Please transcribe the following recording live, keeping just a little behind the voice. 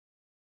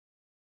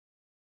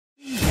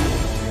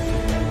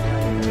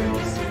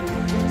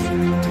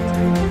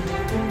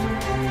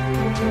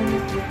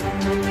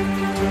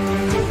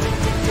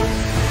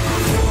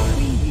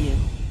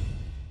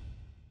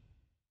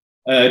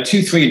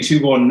2-3 and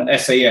 2-1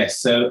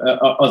 SAS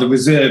are the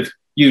reserve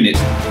units.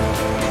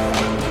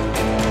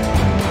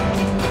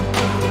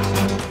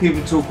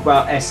 People talk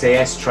about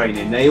SAS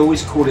training, they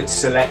always call it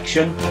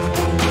selection.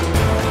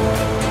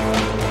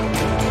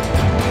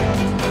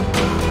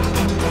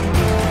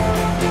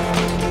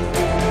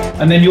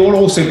 And then you'll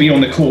also be on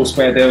the course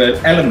where there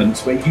are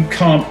elements where you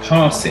can't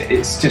pass it.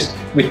 It's just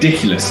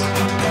ridiculous.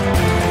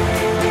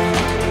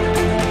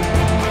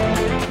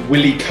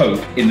 Will he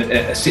cope in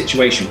a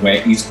situation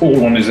where he's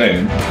all on his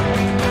own?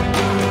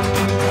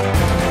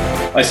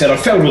 I said, I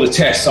failed all the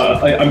tests,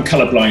 I'm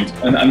colourblind,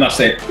 and that's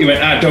it. He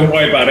went, don't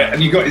worry about it.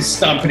 And he got his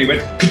stamp and he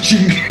went,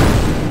 ka-ching.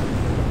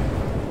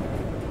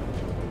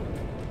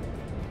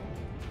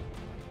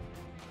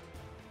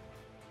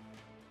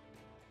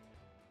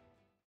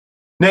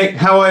 Nick,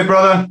 how are you,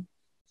 brother?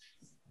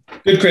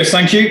 Good, Chris,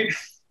 thank you.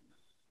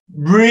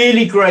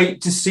 Really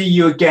great to see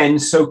you again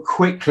so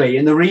quickly.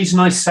 And the reason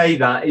I say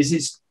that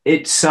is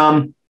it's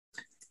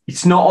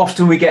not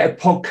often we get a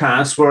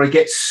podcast where I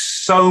get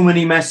so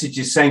many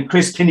messages saying,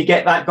 Chris, can you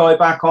get that guy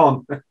back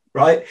on?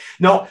 Right?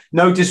 No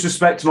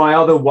disrespect to my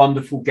other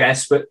wonderful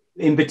guests, but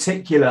in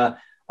particular,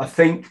 I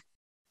think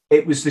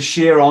it was the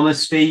sheer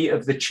honesty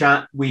of the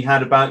chat we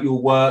had about your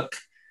work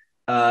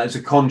as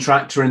a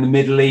contractor in the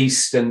Middle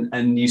East.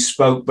 And you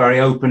spoke very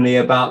openly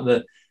about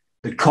the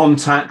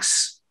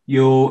contacts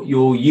your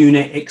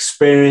unit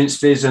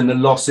experienced and the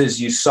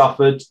losses you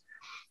suffered.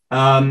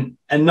 And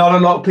not a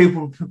lot of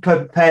people are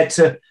prepared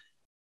to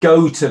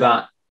go to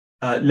that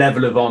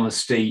level of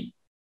honesty,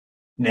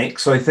 Nick.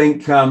 So I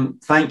think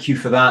thank you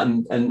for that.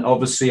 And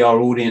obviously our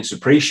audience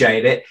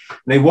appreciate it.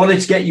 They wanted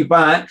to get you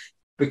back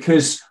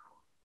because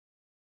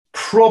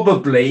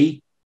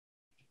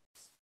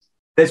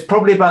there's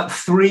probably about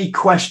 3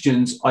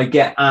 questions I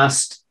get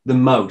asked the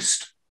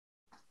most.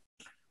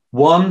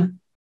 1,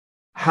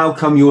 how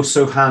come you're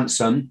so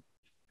handsome?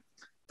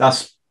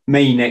 That's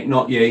me, Nick,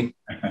 not you.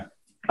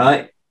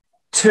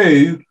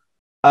 2,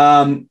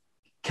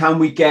 can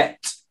we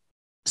get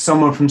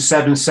someone from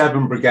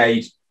 7-7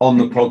 Brigade on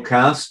the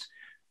podcast?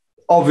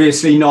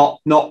 Obviously not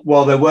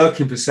while they're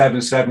working for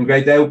 7-7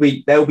 Brigade.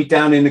 They'll be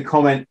down in the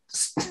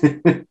comments.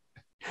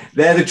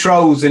 They're the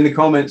trolls in the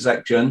comment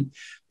section.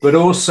 But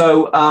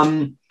also,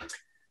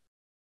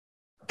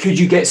 could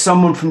you get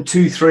someone from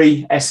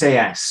 2-3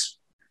 SAS?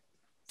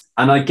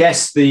 And I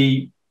guess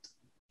the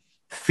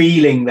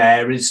feeling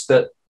there is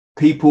that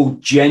people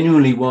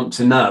genuinely want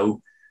to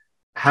know,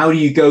 how do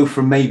you go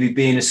from maybe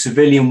being a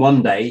civilian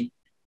one day,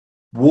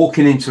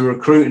 walking into a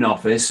recruiting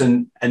office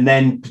and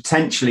then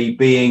potentially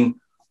being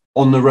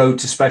on the road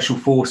to special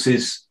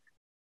forces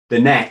the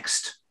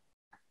next?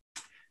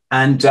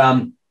 And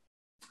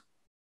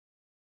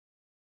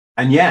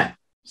yeah,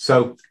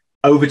 so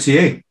over to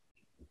you.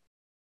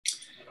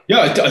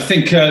 Yeah, I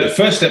think the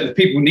first step that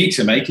people need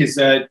to make is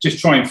just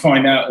try and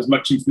find out as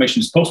much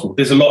information as possible.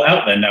 There's a lot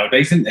out there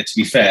nowadays, isn't there, to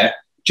be fair,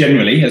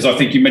 generally, as I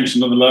think you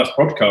mentioned on the last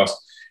podcast.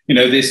 You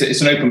know,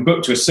 it's an open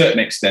book to a certain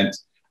extent.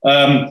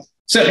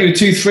 Certainly with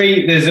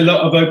 2-3, there's a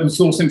lot of open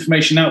source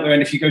information out there.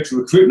 And if you go to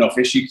a recruiting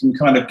office, you can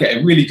kind of get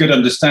a really good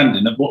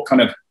understanding of what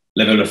kind of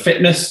level of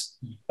fitness,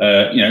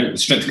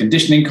 strength and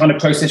conditioning kind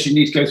of process you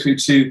need to go through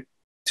to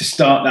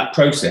start that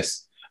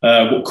process.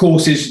 What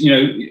courses,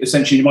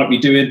 essentially you might be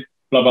doing,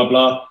 blah, blah,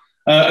 blah.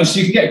 And so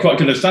you can get quite a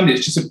good understanding.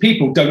 It's just that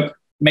people don't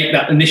make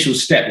that initial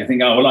step. They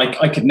think,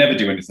 I could never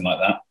do anything like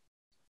that.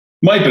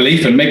 My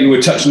belief, and maybe we'll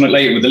touch on it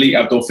later with elite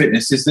outdoor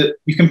fitness, is that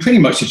you can pretty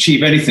much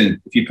achieve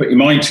anything if you put your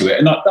mind to it.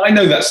 And I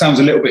know that sounds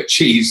a little bit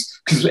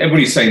cheese because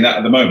everybody's saying that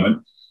at the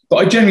moment, but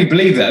I generally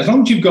believe that as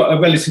long as you've got a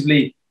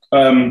relatively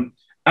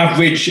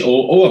average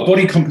or a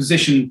body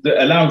composition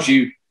that allows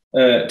you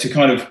to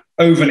kind of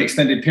over an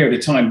extended period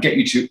of time get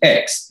you to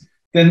X,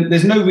 then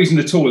there's no reason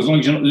at all, as long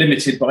as you're not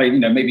limited by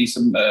maybe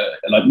some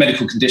like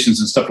medical conditions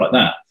and stuff like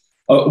that,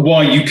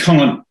 why you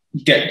can't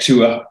get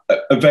to a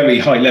very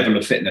high level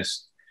of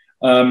fitness.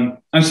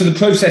 And so the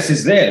process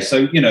is there.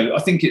 So, I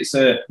think it's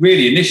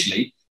really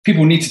initially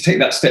people need to take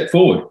that step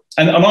forward.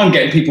 And I'm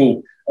getting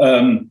people,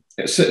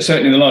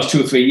 certainly in the last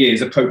 2 or 3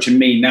 years, approaching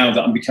me now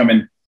that I'm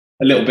becoming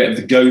a little bit of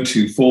the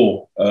go-to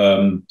for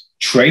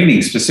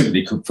training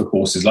specifically for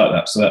courses like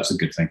that. So that's a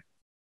good thing.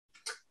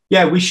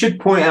 Yeah, we should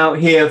point out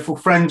here for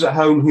friends at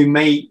home who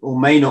may or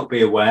may not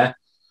be aware,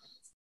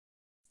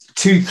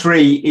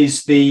 2-3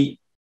 is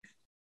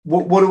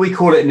what do we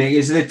call it, Nick?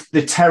 Is it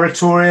the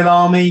territorial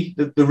army,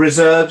 the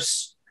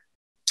reserves?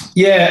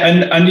 Yeah,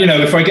 and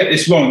if I get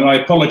this wrong, then I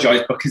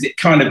apologise because it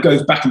kind of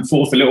goes back and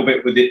forth a little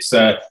bit with its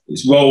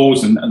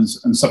roles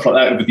and stuff like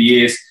that over the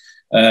years.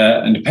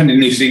 And depending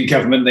on who's in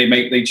government,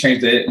 they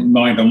change their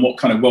mind on what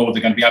kind of role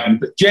they're going to be having.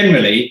 But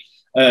generally,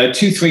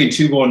 2-3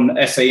 and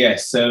 2-1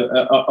 SAS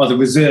are the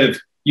reserve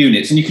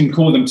units, and you can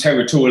call them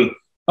territorial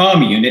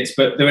army units,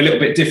 but they're a little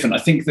bit different. I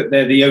think that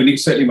they're the only,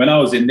 certainly when I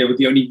was in, they were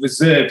the only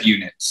reserve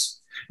units.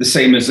 The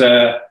same as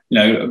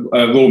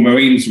Royal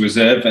Marines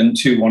Reserve and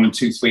 2-1 and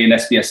 2-3 and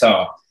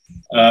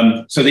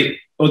SBSR. So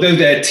although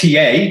they're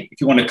TA, if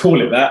you want to call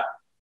it that,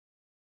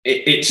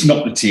 it's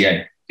not the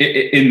TA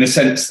in the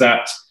sense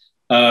that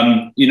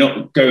You're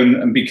not going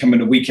and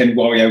becoming a weekend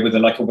warrior with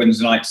a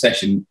Wednesday night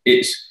session.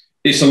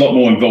 It's a lot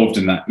more involved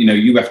in that.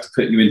 You have to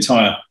put your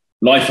entire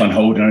life on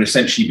hold and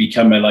essentially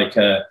become a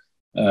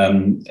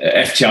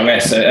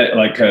FTRS,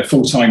 like a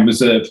full-time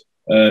reserve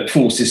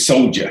forces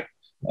soldier.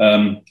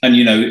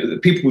 The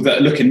people that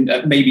are looking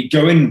at maybe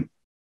going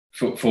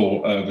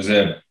for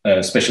reserve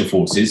special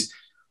forces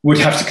would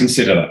have to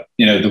consider that,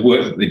 the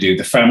work that they do,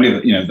 the family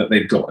that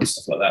they've got and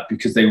stuff like that,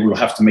 because they will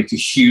have to make a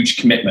huge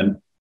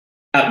commitment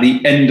at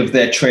the end of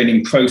their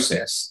training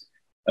process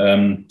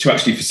to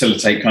actually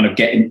facilitate kind of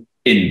getting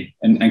in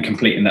and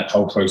completing that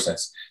whole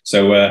process.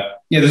 So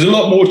there's a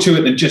lot more to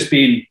it than just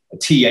being a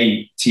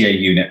TA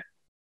unit.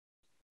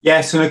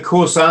 Yes, and of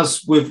course,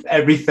 as with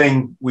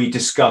everything we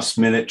discuss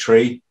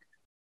military,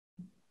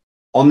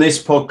 on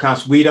this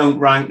podcast, we don't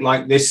rank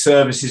like this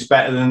service is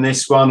better than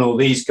this one or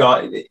these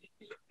guys.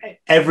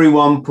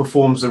 Everyone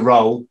performs a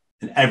role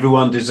and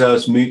everyone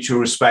deserves mutual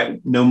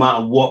respect, no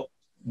matter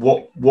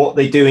what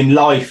they do in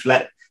life,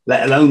 let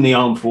alone the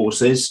armed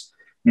forces.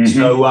 Mm-hmm.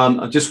 So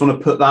I just want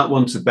to put that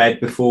one to bed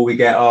before we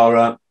get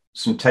our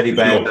some teddy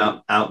bears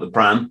out the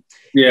pram.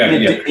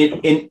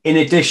 In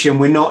addition,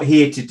 we're not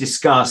here to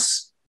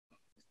discuss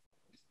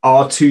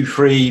are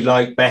 2-3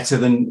 like better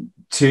than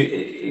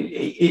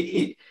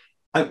 2.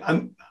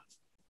 I'm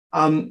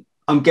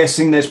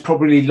guessing there's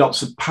probably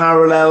lots of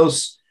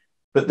parallels,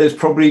 but there's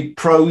probably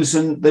pros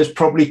and there's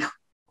probably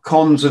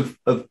cons of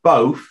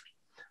both.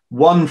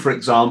 One, for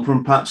example,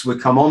 and perhaps we'll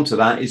come on to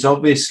that, is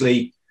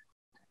obviously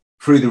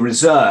through the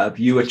reserve,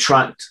 you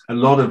attract a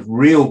lot of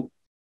real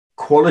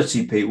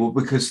quality people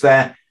because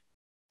they're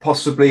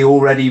possibly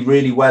already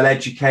really well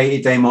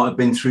educated. They might have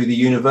been through the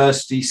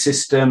university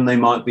system. They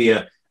might be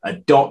a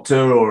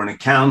doctor or an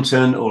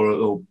accountant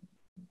or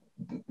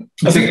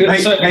I think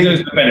those are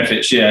the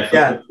benefits,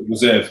 for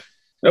reserve.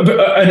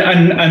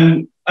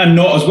 And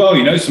not as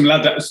well, some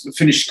lad that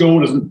finished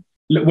school, doesn't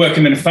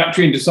working in a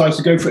factory and decides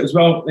to go for it as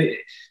well.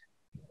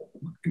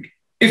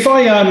 If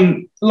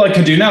I, like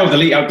I do now with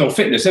Elite Outdoor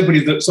Fitness,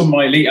 everybody that's on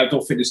my Elite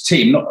Outdoor Fitness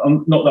team,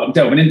 not that I'm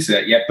delving into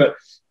that yet, but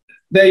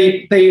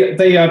they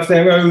have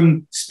their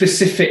own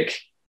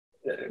specific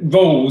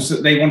roles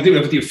that they want to do,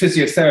 whether you're a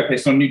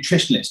physiotherapist or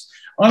nutritionist.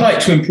 I like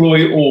to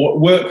employ or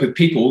work with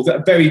people that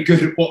are very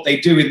good at what they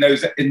do in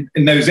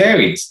those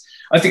areas.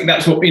 I think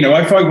that's what,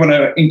 if I want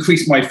to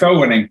increase my trail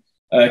running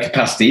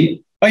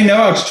capacity, I know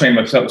how to train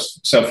myself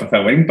for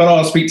trail running, but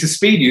I'll speak to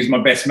Speedy, who's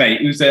my best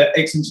mate, who's an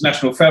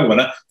ex-international trail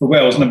runner for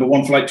Wales,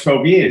 #1 for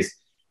 12 years,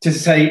 to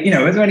say,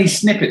 are there any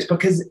snippets?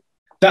 Because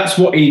that's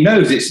what he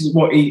knows. It's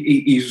what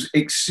he's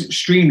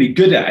extremely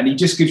good at, and he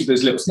just gives you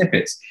those little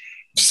snippets.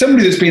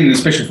 Somebody that's been in the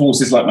special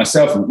forces like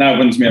myself and now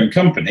runs my own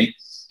company,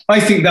 I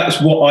think that's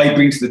what I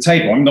bring to the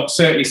table. I'm not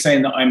certainly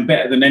saying that I'm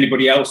better than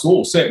anybody else,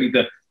 or certainly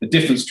the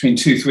difference between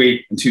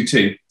 2-3 and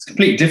 2-2. It's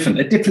completely different.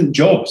 They're different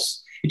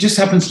jobs. It just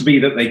happens to be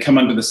that they come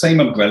under the same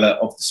umbrella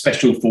of the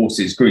Special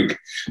Forces group.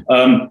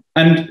 And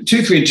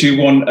 2-3 and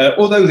 2-1,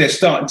 although they're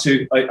starting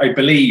to, I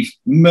believe,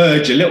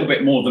 merge a little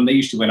bit more than they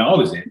used to when I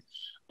was in,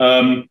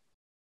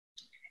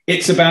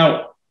 it's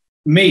about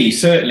me,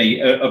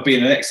 certainly, of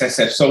being an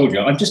ex-SF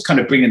soldier. I'm just kind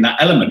of bringing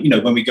that element,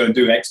 when we go and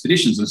do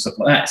expeditions and stuff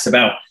like that. It's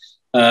about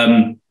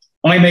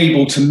I'm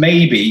able to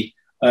maybe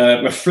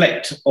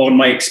reflect on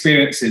my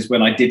experiences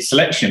when I did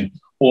selection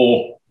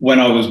or when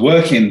I was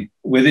working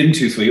within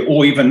 2-3,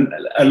 or even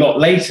a lot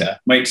later,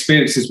 my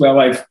experiences where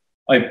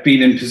I've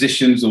been in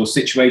positions or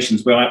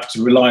situations where I have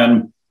to rely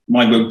on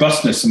my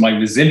robustness and my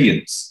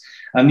resilience.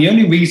 And the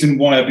only reason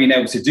why I've been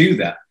able to do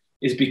that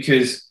is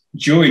because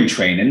during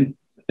training,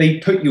 they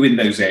put you in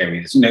those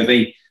areas.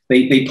 They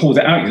pull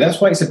that out of you.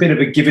 That's why it's a bit of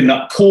a giving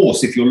up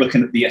course if you're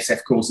looking at the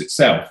SF course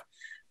itself,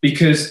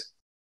 because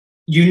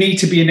you need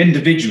to be an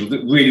individual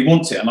that really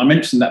wants it. And I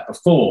mentioned that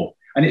before.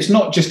 And it's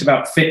not just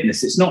about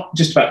fitness. It's not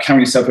just about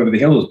carrying yourself over the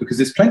hills, because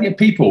there's plenty of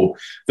people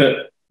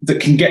that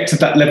can get to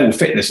that level of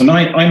fitness. And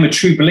I'm a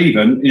true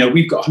believer. And,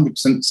 we've got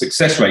 100%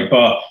 success rate,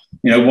 bar,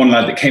 one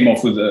lad that came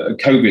off with a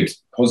COVID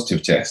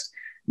positive test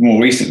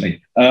more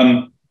recently.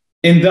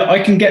 In that I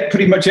can get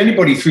pretty much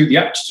anybody through the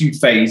aptitude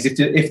phase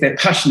if they're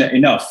passionate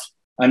enough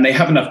and they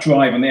have enough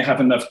drive and they have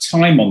enough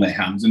time on their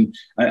hands and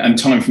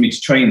time for me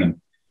to train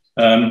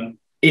them.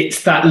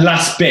 It's that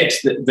last bit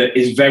that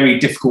is very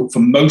difficult for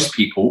most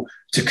people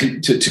to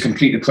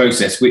complete the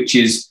process, which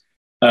is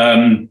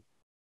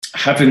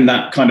having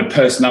that kind of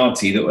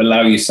personality that will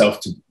allow yourself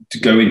to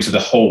go into the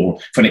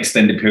hole for an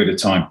extended period of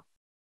time.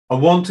 I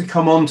want to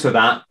come on to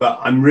that, but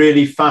I'm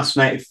really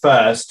fascinated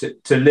first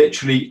to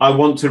literally, I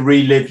want to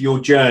relive your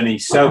journey.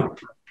 So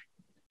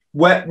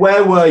where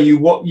were you,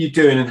 what were you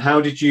doing, and how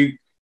did you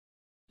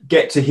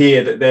get to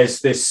hear that there's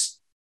this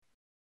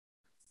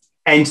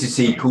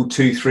entity called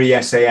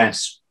 2-3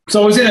 SAS?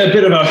 So I was in a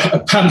bit of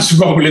a pants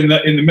roll in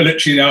the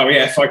military in the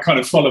RAF. I kind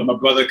of followed my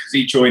brother because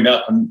he joined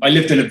up, and I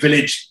lived in a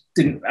village,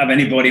 didn't have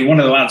anybody. One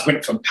of the lads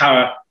went from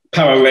Power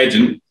Red,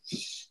 and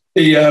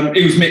he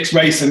was mixed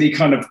race, and he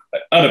kind of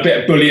had a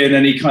bit of bullying,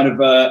 and he kind of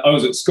I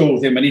was at school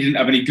with him, and he didn't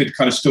have any good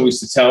kind of stories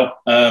to tell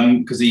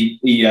because he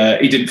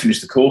didn't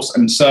finish the course.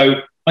 And so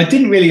I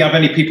didn't really have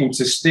any people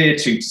to steer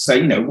to say,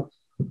 you know,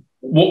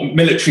 what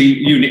military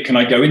unit can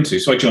I go into?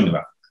 So I joined the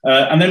RAF.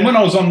 And then when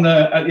I was at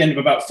the end of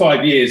about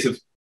 5 years of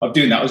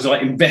doing that, I was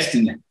like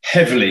investing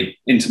heavily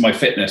into my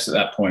fitness at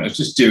that point. I was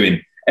just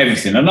doing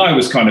everything. And I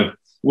was kind of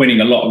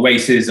winning a lot of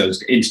races. I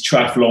was into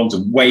triathlons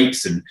and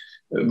weights and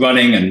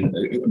running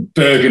and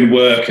Bergen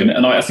work.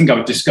 And I think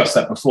I've discussed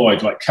that before.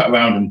 I'd like cut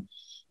around and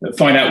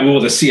find out where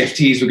all the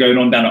CFTs were going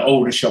on down at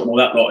Aldershot and all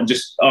that lot, and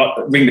just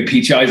ring the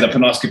PTIs up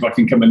and ask if I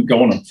can come and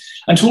go on them.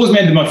 And towards the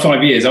end of my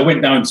 5 years, I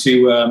went down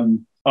to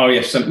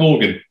RAF St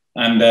Morgan,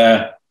 and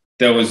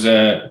there was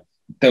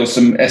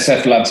some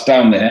SF lads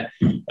down there,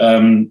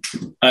 and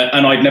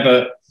I'd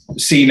never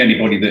seen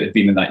anybody that had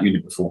been in that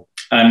unit before.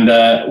 And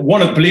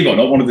believe it or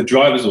not, one of the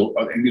drivers, or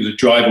I think he was a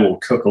driver or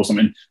cook or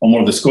something, on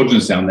one of the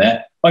squadrons down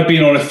there, I'd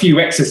been on a few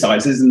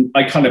exercises and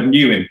I kind of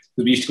knew him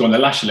because we used to go on the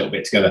lash a little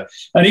bit together.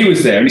 And he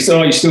was there and he said,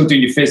 "Oh, you're still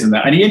doing your phys and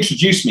that." And he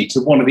introduced me to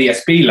one of the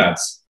SB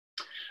lads.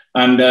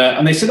 And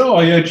they said, "Oh,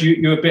 I heard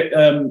you're a bit,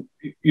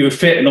 you were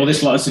fit and all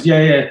this." Like I said,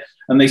 "Yeah."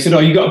 And they said, "Oh,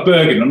 you got a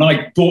Bergen." And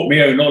I bought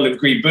my own olive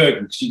green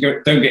Bergen because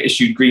you don't get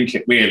issued green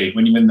kit really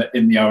when you're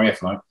in the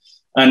RAF line.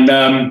 And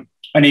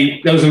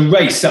there was a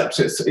race up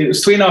to, it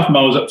was 3.5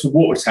 miles up to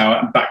Water Tower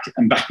and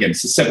back again,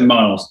 so 7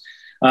 miles.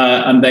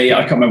 And I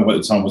can't remember what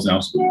the time was now,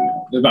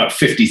 about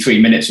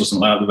 53 minutes or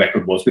something like that, the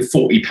record was, with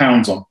 40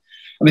 pounds on.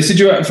 And they said,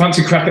 "Do you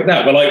fancy a crack at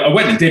that?" Well, I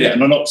went and did it,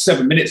 and I knocked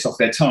 7 minutes off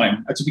their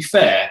time. And to be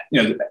fair,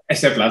 you know, the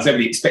SF lads,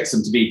 everybody expects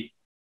them to be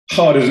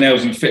hard as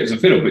nails and fit as a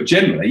fiddle, but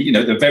generally, you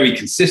know, they're very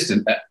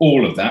consistent at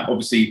all of that,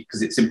 obviously,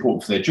 because it's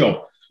important for their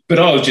job. But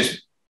I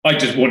just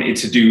wanted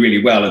to do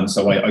really well, and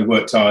so I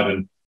worked hard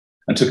and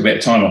took a bit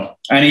of time off.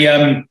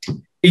 And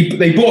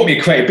they bought me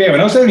a crate of beer,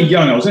 and I was only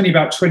young. I was only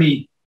about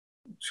 21,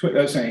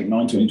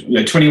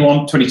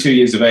 22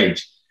 years of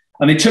age.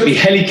 And they took me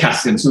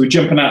helicasting, so we were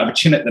jumping out of a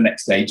Chinook the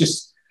next day,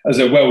 just as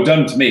a well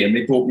done to me. And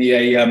they bought me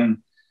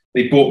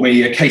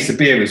a case of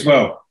beer as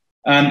well.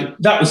 And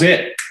that was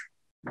it.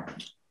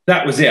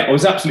 That was it. I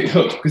was absolutely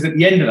hooked, because at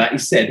the end of that, he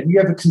said, "Have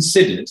you ever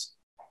considered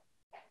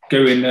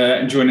going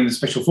and joining the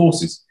Special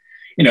Forces?"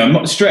 You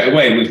know, straight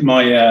away with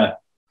my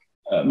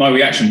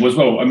reaction was,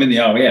 well, I'm in the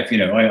RAF. You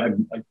know,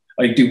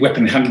 I do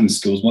weapon handling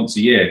skills once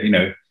a year. You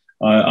know,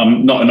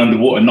 I'm not an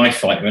underwater knife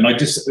fighter, and I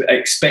just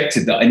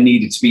expected that I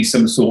needed to be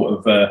some sort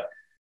of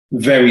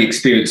very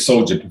experienced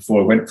soldier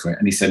before I went for it.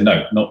 And he said,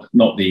 "No,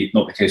 not the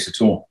case at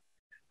all."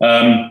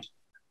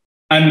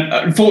 And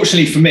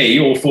unfortunately for me,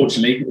 or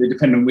fortunately,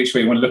 depending on which way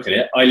you want to look at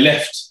it, I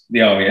left the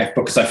RAF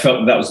because I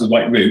felt that was the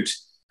right route.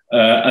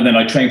 And then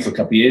I trained for a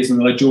couple of years, and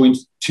then I joined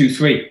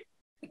 2-3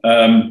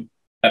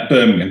 at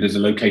Birmingham. There's a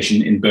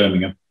location in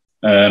Birmingham.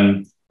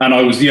 And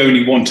I was the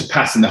only one to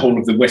pass in the whole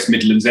of the West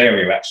Midlands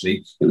area,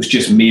 actually. It was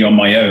just me on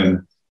my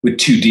own with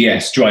 2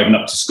 DS driving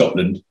up to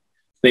Scotland.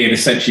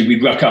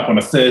 We'd rock up on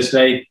a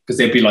Thursday, because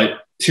there'd be like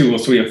 2 or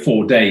 3 or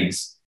 4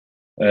 days,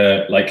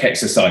 like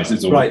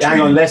exercises. Or right,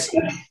 hang on,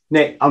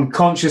 Nick, I'm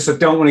conscious I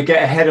don't want to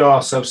get ahead of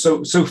ourselves.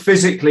 So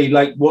physically,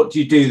 like, what do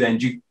you do then?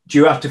 Do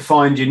you have to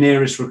find your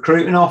nearest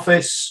recruiting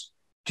office?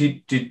 Do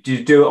you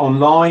do it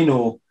online,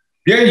 or?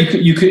 Yeah,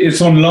 you could.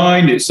 It's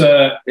online. There's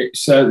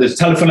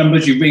telephone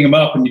numbers. You ring them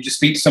up and you just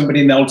speak to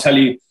somebody, and they'll tell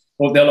you,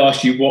 or they'll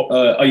ask you, what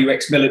are you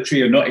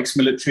ex-military or not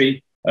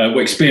ex-military? What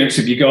experience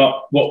have you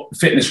got? What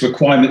fitness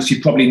requirements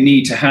you probably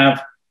need to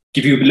have?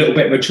 Give you a little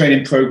bit of a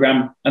training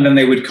program, and then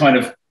they would kind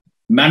of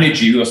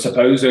manage you, I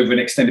suppose, over an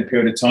extended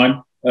period of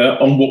time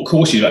on what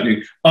course you'd like to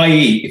do.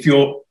 I.e., if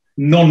you're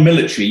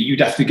non-military,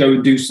 you'd have to go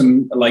and do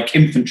some like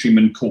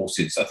infantryman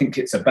courses. I think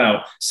it's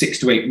about 6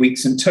 to 8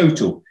 weeks in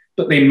total.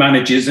 But they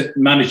manage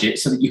it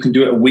so that you can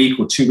do it a week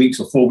or 2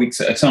 weeks or 4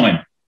 weeks at a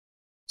time.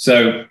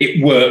 So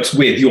it works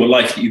with your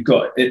life that you've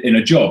got in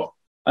a job.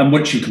 And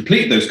once you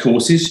complete those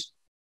courses,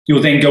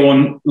 you'll then go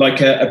on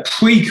like a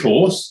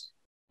pre-course,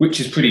 which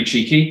is pretty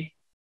cheeky,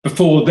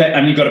 before that,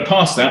 and you've got to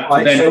pass that.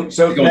 Right, then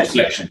go on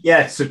selection.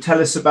 Yeah, so tell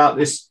us about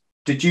this.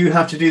 Did you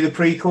have to do the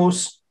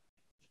pre-course?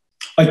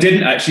 I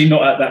didn't actually,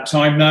 not at that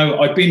time, no.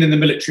 I'd been in the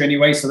military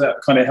anyway, so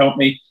that kind of helped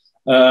me.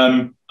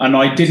 And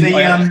I didn't...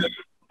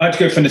 I had to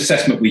go for an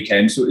assessment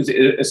weekend, so it was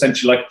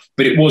essentially like,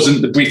 but it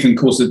wasn't the briefing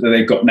course that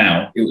they've got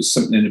now. It was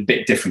something a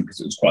bit different because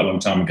it was quite a long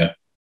time ago.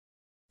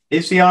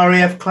 Is the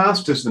RAF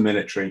classed as the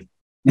military?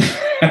 No,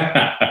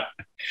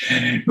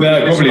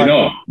 probably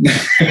not.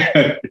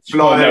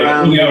 Fly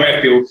around. The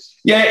RAF people.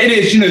 Yeah, it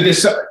is. You know,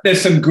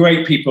 there's some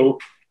great people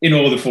in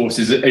all the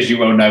forces, as you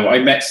well know. I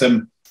met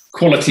some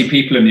quality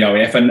people in the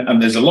RAF,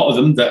 and there's a lot of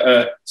them that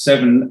are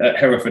serving at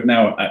Hereford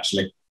now,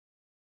 actually.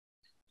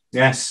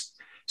 Yes.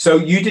 So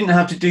you didn't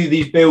have to do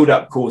these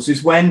build-up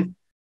courses. When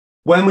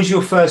was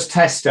your first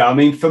tester? I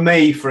mean, for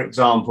me, for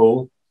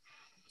example,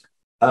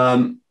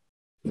 it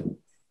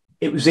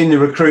was in the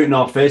recruiting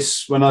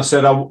office when I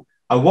said,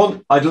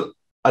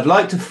 I'd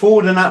like to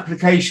forward an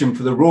application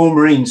for the Royal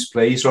Marines,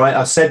 please. Right?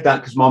 I said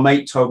that because my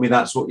mate told me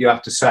that's what you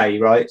have to say.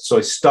 Right? So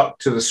I stuck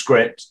to the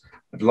script.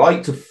 I'd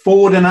like to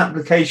forward an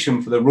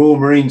application for the Royal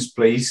Marines,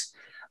 please.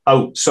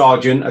 Oh,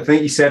 Sergeant, I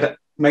think he said,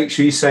 make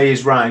sure you say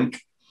his rank.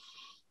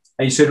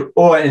 And he said,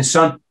 all right, and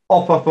son,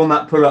 hop up on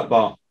that pull-up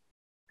bar.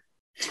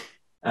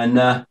 And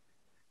that's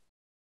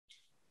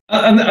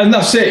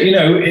it. You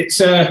know, it's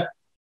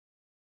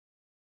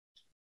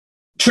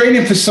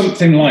training for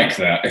something like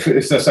that,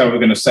 if that's how we're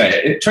going to say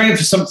it. Training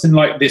for something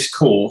like this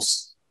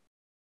course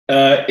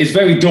is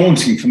very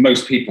daunting for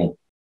most people.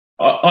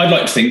 I'd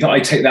like to think that I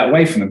take that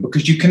away from them,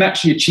 because you can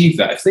actually achieve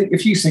that.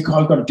 If you think, oh,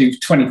 I've got to do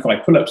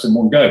 25 pull-ups in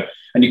one go,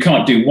 and you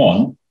can't do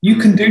one, you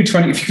can do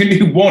 20. If you can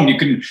do one, you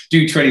can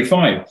do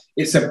 25.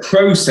 It's a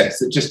process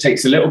that just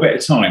takes a little bit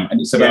of time, and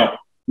it's about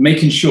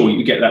making sure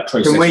you get that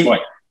process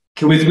right.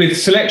 With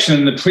selection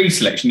and the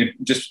pre-selection,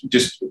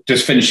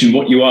 just finishing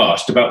what you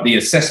asked about the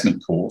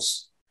assessment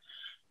course,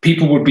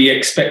 people would be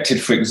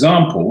expected, for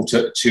example,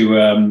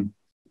 to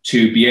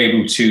be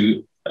able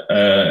to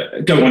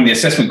go on the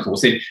assessment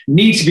course. They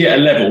need to be at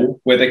a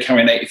level where they're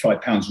carrying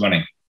 85 pounds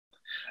running.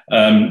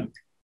 And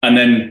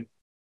then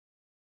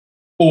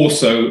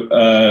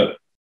also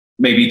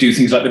maybe do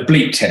things like the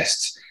bleep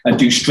tests and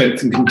do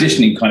strength and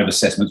conditioning kind of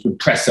assessments with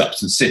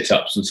press-ups and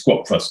sit-ups and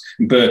squat thrusts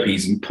and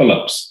burpees and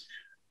pull-ups,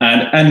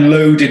 and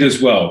loaded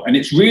as well. And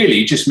it's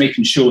really just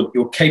making sure that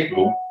you're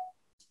capable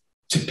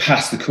to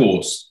pass the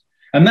course.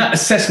 And that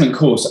assessment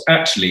course,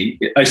 actually,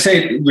 I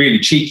say it really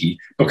cheeky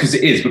because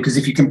it is, because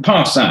if you can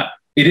pass that,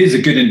 it is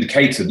a good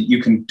indicator that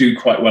you can do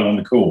quite well on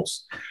the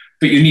course.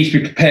 But you need to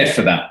be prepared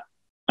for that.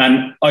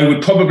 And I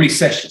would probably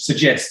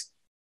suggest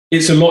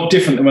it's a lot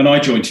different than when I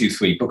joined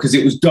 2-3, because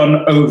it was done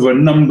over a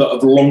number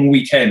of long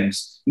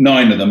weekends,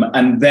 9 of them,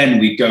 and then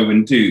we go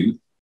and do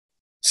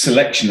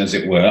selection, as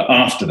it were,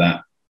 after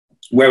that.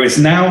 Whereas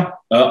now,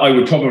 I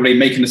would probably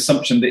make an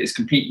assumption that it's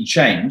completely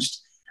changed,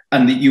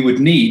 and that you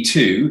would need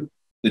to,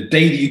 the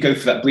day that you go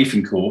for that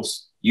briefing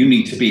course, you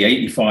need to be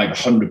 85,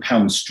 100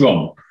 pounds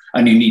strong,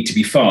 and you need to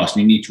be fast,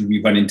 and you need to be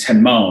running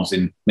 10 miles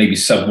in maybe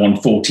sub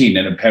 114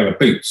 in a pair of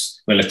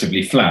boots,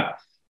 relatively flat.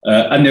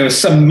 And there are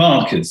some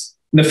markers.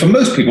 Now, for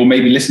most people,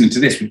 maybe listening to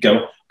this would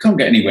go, can't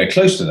get anywhere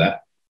close to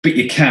that, but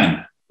you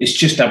can. It's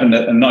just having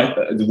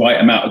the right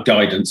amount of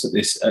guidance at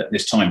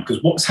this time.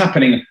 Because what's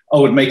happening, I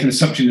would make an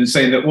assumption in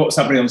saying that what's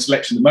happening on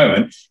selection at the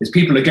moment is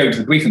people are going to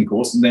the briefing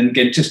course and then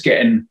just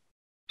getting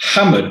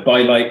hammered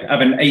by like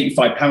having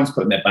 85 pounds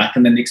put in their back,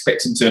 and then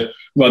expecting to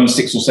run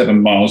 6 or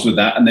 7 miles with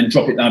that, and then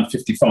drop it down to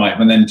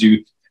 55, and then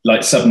do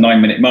like sub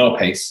 9-minute mile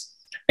pace,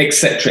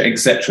 etc.,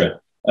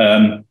 etc.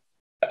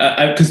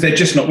 Because they're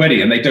just not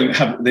ready, and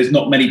there's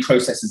not many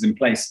processes in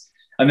place.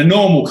 And the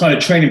normal kind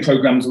of training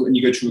programs, when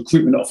you go to a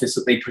recruitment office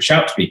that they push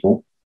out to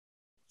people,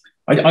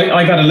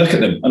 I've had a look at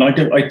them, and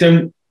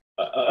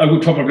I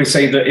would probably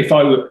say that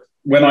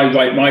when I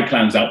write my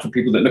plans out for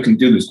people that look and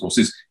do those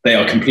courses, they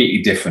are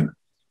completely different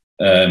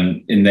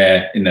in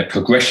their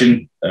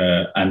progression,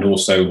 and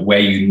also where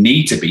you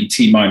need to be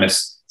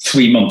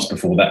T-3 months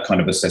before that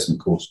kind of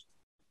assessment course.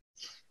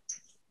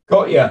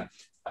 Got you.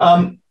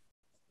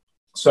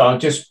 So I'll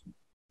just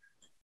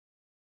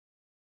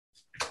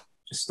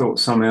thought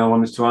something I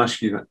wanted to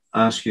ask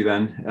you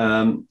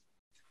then.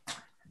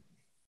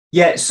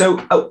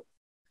 So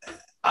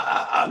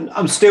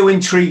I'm still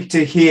intrigued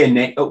to hear,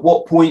 Nick, at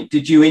what point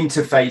did you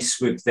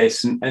interface with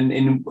this, and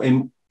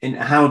in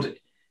how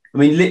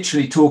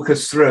literally talk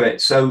us through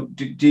it. So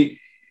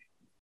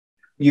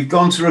you've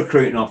gone to a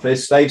recruiting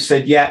office, they've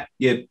said, yeah,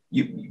 you're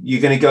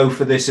going to go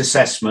for this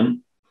assessment.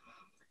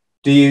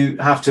 Do you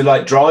have to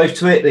like drive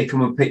to it? They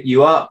come and pick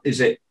you up?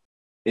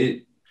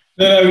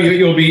 No,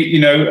 you'll be,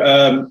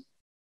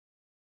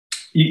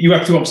 you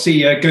have to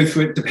obviously go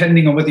through it,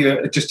 depending on whether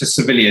you're just a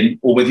civilian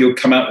or whether you'll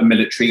come out of the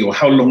military, or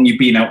how long you've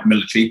been out of the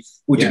military,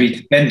 would be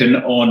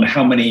dependent on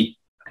how many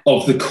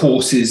of the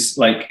courses,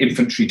 like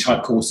infantry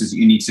type courses, that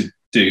you need to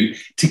do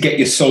to get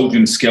your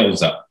soldiering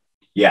skills up.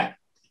 Yeah.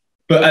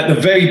 But at the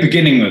very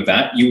beginning of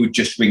that, you would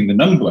just ring the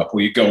number up,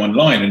 or you go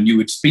online and you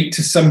would speak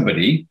to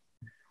somebody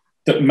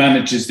that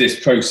manages this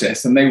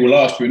process, and they will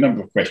ask you a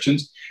number of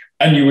questions,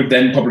 and you would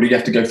then probably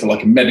have to go for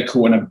like a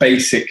medical and a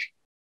basic.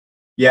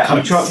 Yeah,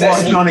 what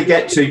I'm trying to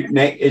get to,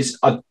 Nick, is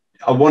I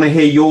want to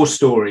hear your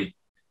story,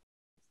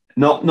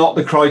 not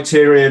the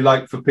criteria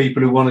like for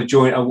people who want to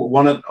join. I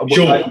want to.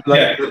 Sure.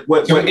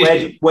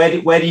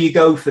 Where do you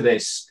go for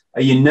this?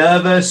 Are you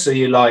nervous? Are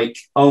you like,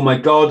 oh my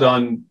God,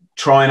 I'm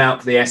trying out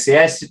for the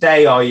SAS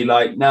today? Are you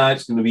like, no,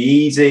 it's going to be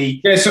easy?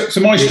 Yeah. So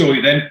my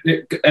story then,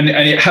 and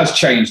it has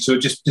changed. So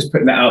just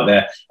putting that out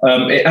there,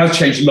 it has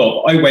changed a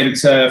lot. I went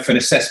for an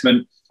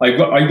assessment.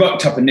 I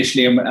rocked up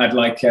initially and had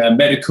like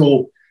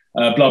medical.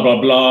 Blah blah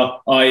blah.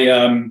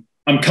 I'm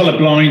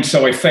colorblind,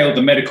 so I failed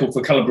the medical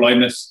for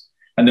colorblindness.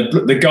 And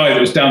the guy that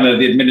was down there,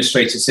 the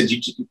administrator, said,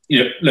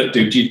 "You know, look,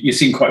 dude, you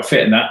seem quite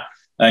fit in that,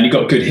 and you've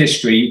got good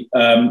history.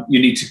 You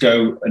need to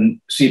go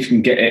and see if you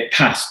can get it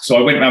passed." So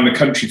I went around the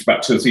country for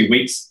about 2 or 3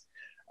 weeks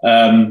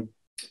to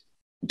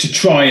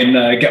try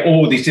and get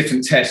all these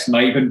different tests. And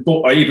I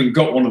even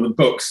got one of the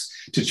books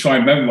to try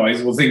and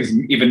memorize all things.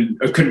 Even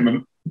I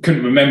couldn't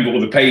remember all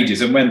the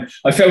pages. And when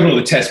I failed all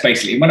the tests,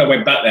 basically, when I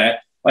went back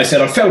there, I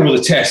said, I failed all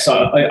the tests.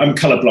 I'm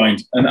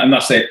colorblind. And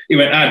that's it. He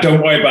went,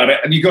 don't worry about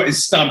it. And he got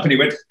his stamp and he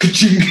went,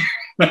 ka-ching.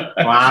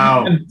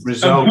 Wow.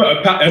 Result.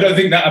 I don't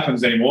think that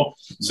happens anymore.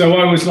 So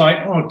I was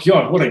like, oh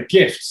God, what a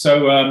gift.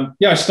 So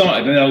I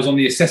started, and I was on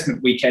the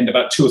assessment weekend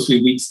about 2 or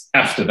 3 weeks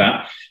after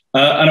that.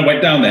 And I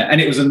went down there, and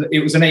it was an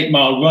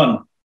 8-mile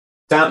run.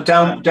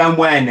 Down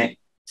where, Nick?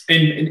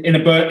 In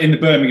the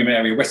Birmingham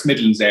area, West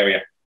Midlands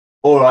area.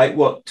 All right.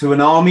 What, to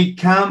an army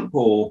camp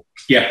or?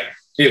 Yeah,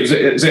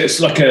 it's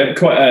like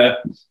quite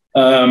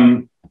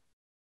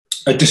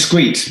a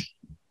discreet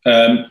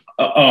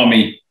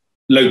army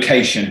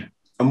location.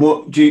 And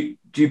what do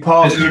you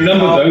pass? There's a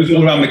number of those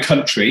all around the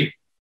country,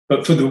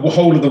 but for the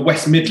whole of the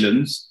West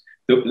Midlands,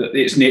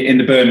 it's in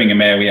the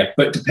Birmingham area.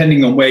 But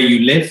depending on where you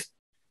live,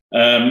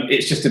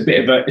 it's just a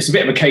bit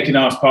of a cake and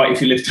arse party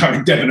if you live down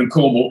in Devon and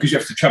Cornwall, because you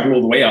have to travel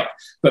all the way up.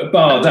 But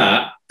bar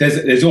that,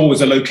 there's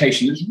always a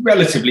location that's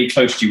relatively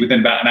close to you,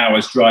 within about an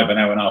hour's drive, an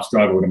hour and a half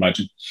drive, I would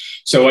imagine.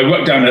 So I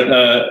worked down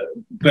at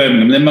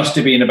Birmingham. There must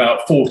have been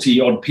about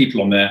 40 odd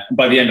people on there. And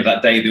by the end of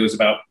that day, there was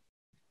about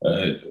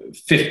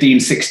 15,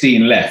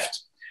 16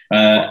 left.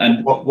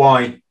 And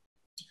why?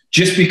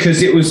 Just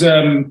because it was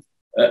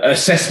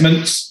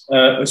assessments,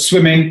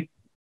 swimming,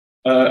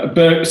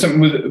 something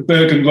with a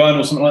Bergen run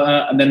or something like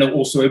that, and then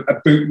also a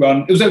boot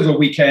run. It was over a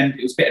weekend.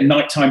 It was a bit of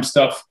nighttime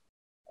stuff.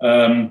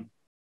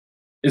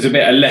 There's a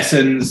bit of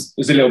lessons.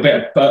 There's a little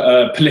bit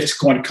of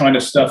political kind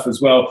of stuff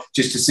as well,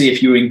 just to see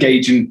if you were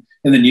engaging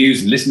in the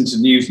news and listening to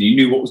the news and you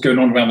knew what was going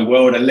on around the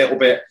world a little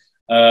bit,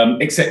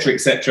 et cetera, et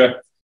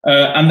cetera.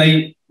 And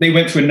they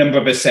went through a number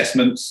of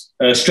assessments,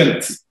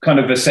 strength kind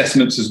of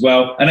assessments as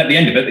well. And at the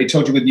end of it, they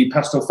told you whether you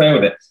passed or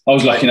failed with it. I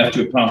was lucky enough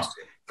to have passed.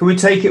 Can we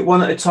take it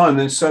one at a time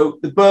then? So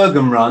the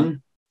Bergen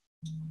run,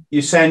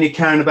 you're saying you're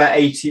carrying about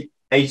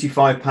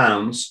 85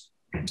 pounds.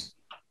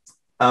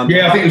 I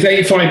think it was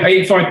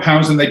 85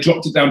 pounds, and they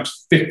dropped it down to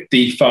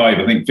 55,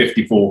 I think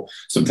 54,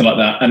 something like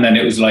that. And then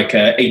it was like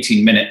a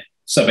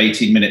sub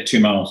 18 minute, 2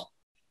 miles.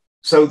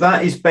 So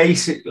that is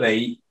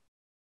basically,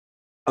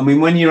 I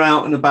mean, when you're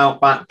out and about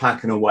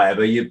backpacking or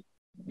whatever, your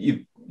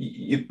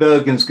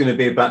Bergen's going to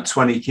be about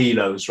 20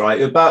 kilos,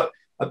 right? About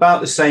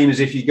the same as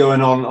if you're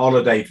going on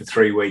holiday for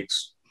 3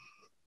 weeks.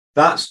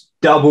 That's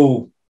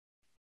double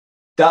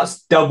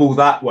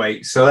that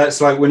weight. So that's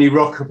like when you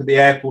rock up at the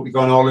airport to go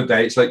on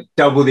holiday, it's like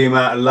double the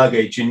amount of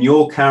luggage, and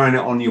you're carrying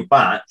it on your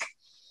back.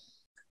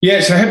 Yeah,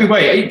 it's a heavy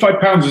weight.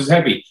 85 pounds is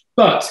heavy,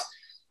 but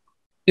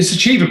it's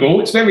achievable.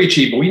 It's very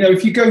achievable. You know,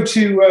 if you go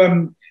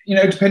to,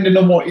 depending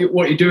on what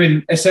you're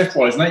doing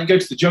SF-wise, and that you go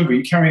to the jungle,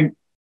 you're carrying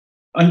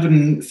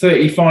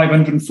 135,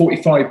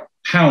 145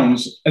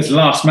 pounds as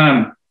last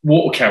man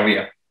water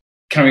carrier,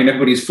 carrying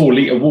everybody's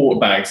 4-litre water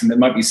bags, and there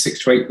might be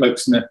 6 to 8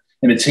 blokes in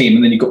a team,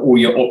 and then you've got all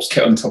your ops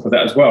kit on top of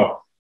that as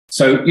well.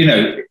 So,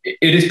 it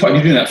is part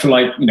of doing that for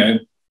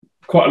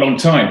quite a long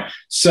time.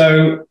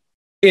 So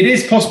it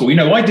is possible.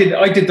 I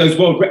did those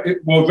world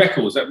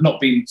records that have not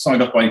been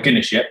signed off by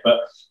Guinness yet, but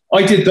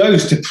I did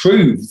those to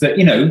prove that,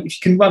 if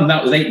you can run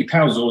that with 80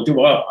 pounds or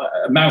do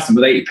a marathon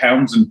with 80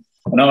 pounds and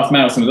an half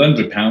marathon with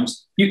 100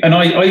 pounds. And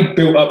I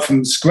built up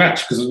from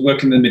scratch because I was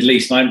working in the Middle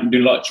East and I didn't do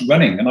lots of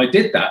running. And I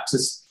did that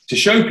to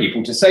show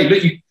people, to say,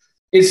 look,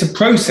 it's a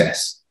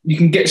process. You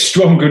can get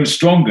stronger and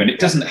stronger, and it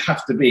doesn't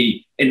have to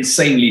be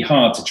insanely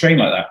hard to train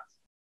like that.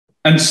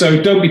 And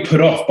so don't be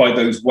put off by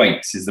those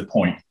weights is the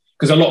point,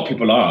 because a lot of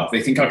people are.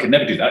 They think, I could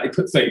never do that. They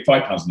put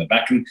 35 pounds on the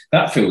back, and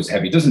that feels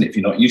heavy, doesn't it, if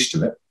you're not used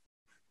to it?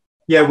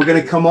 Yeah, we're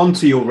going to come on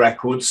to your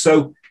records.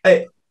 So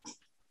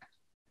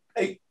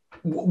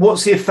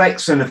what's the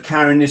effects then of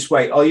carrying this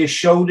weight? Are your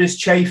shoulders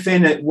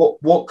chafing?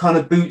 What kind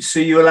of boots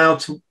are you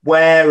allowed to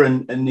wear,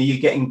 and are you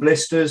getting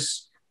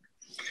blisters?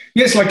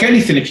 Yes, like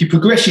anything, if you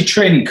progress your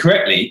training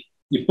correctly,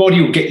 your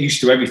body will get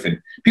used to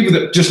everything. People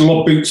that just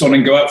lob boots on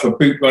and go out for a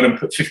boot run and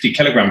put 50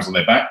 kilograms on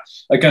their back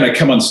are going to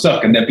come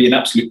unstuck, and there'll be an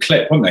absolute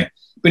clip, won't they?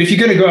 But if you're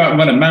going to go out and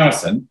run a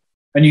marathon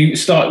and you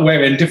start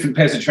wearing different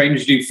pairs of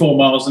trainers, you do 4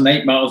 miles and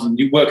 8 miles and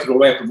you work it all the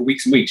way up over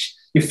weeks and weeks,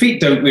 your feet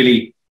don't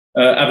really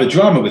have a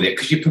drama with it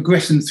because you're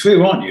progressing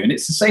through, aren't you? And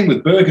it's the same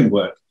with Bergen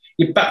work.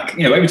 Your back,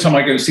 every time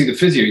I go and see the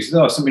physio, he says,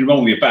 oh, something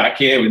wrong with your back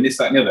here and this,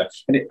 that, and the other.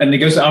 And he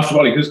goes, after a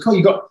while, he goes, oh,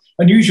 you've got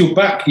unusual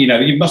back,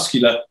 your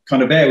muscular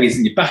kind of areas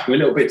in your back are a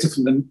little bit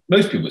different than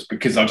most people's,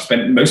 because I've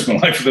spent most of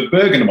my life with a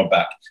Bergen on my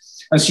back.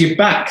 And so your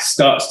back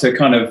starts to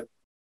kind of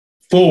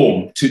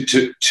form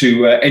to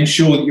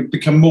ensure that you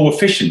become more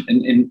efficient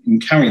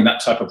in carrying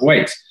that type of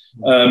weight.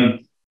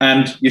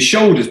 And your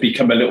shoulders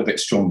become a little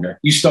bit stronger.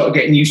 You start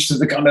getting used to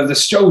the kind of the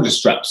shoulder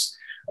straps.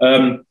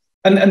 And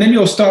then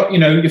you'll start,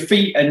 your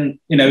feet and,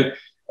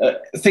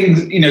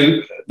 things,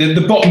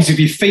 the bottoms of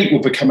your feet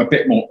will become a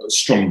bit more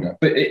stronger.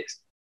 But it's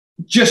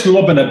just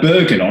lobbing a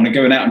Bergen on and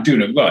going out and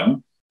doing a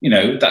run,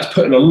 that's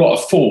putting a lot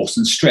of force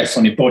and stress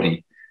on your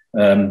body.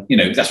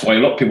 That's why a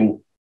lot of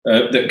people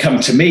that come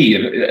to me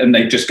and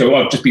they just go,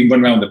 oh, I've just been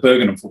running around with a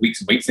Bergen for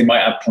weeks and weeks. They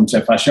might have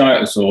plantar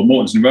fasciitis or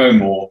Morton's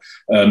neurome or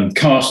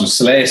calf and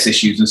soleus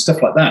issues and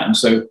stuff like that. And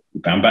so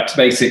we're bound back to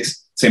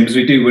basics, same as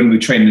we do when we're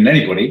training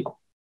anybody,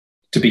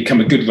 to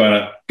become a good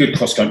runner, good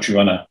cross-country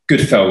runner,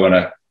 good fell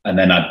runner, and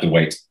then add the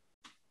weight.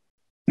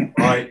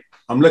 Right.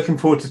 I'm looking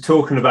forward to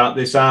talking about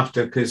this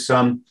after, because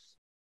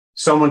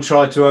someone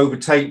tried to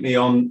overtake me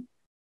on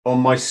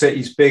my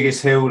city's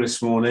biggest hill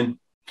this morning.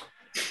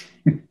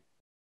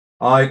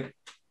 I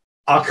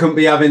couldn't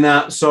be having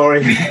that.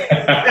 Sorry.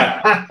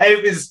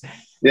 It was.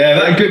 Yeah,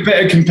 that good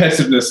bit of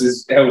competitiveness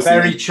is healthy.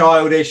 Very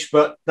childish,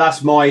 but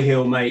that's my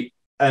hill, mate.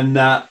 And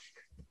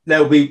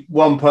there'll be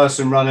one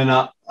person running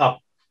up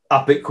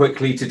it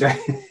quickly today.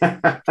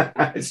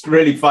 It's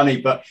really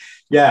funny, but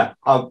yeah,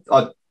 I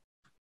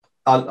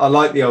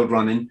like the old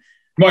running.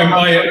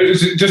 It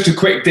was just a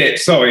quick dip.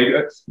 Sorry,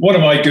 one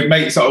of my good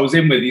mates that I was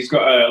in with, he's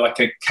got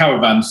a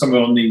caravan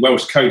somewhere on the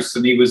Welsh coast,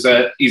 and he's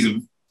a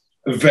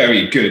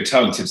very good,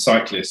 talented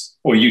cyclist,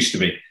 or used to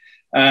be.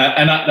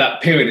 And at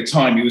that period of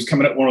time, he was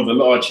coming up one of the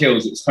large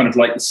hills. It's kind of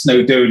like the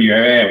Snowdonia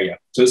area,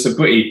 so it's a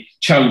pretty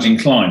challenging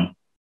climb.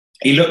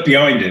 He looked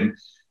behind him,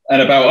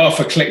 and about half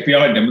a click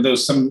behind him, there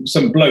was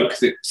some bloke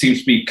that seems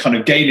to be kind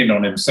of gaining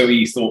on him. So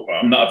he thought, well,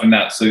 I'm not having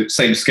that. So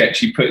same sketch,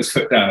 he put his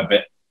foot down a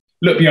bit.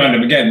 Looked behind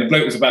him again. The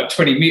bloke was about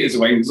 20 meters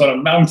away. He was on a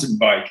mountain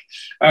bike.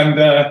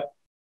 And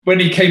when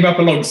he came up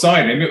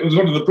alongside him, it was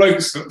one of the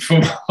blokes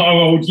from our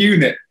old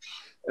unit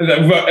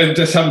and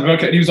just having a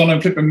look at it. He was on a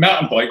flipping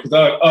mountain bike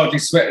without hardly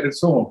sweating at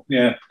all.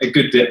 Yeah, a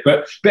good dip.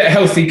 But a bit of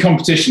healthy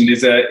competition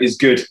is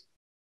good.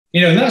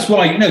 You know, and that's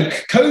why,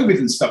 COVID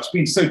and stuff's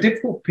been so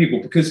difficult for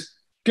people, because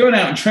going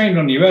out and training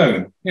on your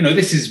own,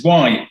 this is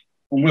why,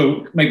 and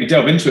we'll maybe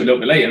delve into it a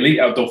little bit later, elite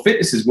outdoor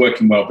fitness is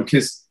working well,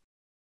 because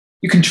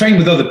you can train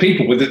with other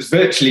people, whether it's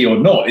virtually or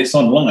not. It's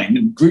online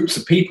and groups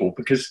of people,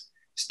 because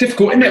it's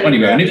difficult, isn't it, on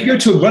your own? If you go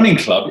to a running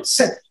club, it's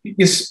set,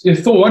 your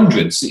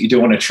 400s that you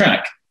do on a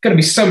track going to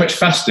be so much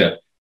faster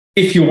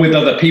if you're with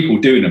other people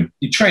doing them.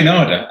 You train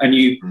harder, and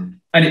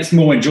it's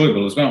more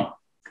enjoyable as well.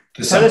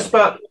 Tell us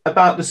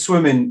about the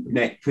swimming,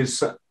 Nick,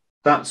 because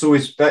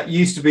that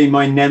used to be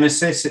my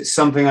nemesis. It's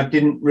something I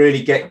didn't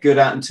really get good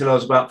at until I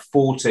was about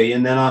 40,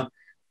 and then I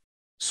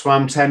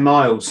swam 10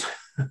 miles.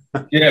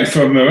 Yeah,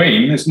 for a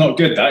Marine, it's not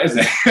good, that, is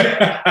it?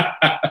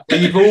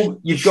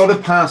 You've got to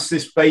pass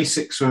this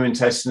basic swimming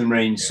test in the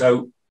Marine.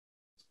 So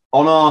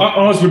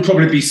ours would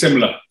probably be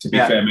similar, to be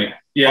fair, mate.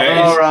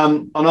 Yeah,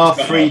 on our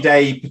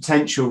 3-day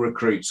potential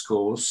recruits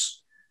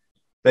course,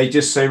 they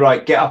just say,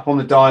 right, get up on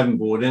the diving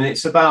board, and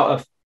it's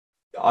about a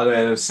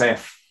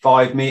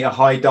 5-meter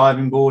high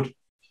diving board.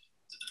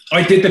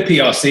 I did the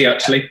PRC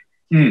actually,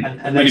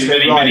 and they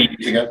say, many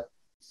years ago.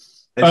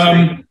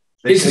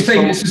 It's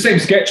the same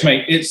sketch,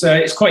 mate.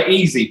 It's quite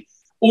easy.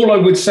 All I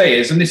would say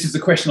is, and this is the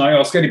question I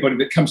ask anybody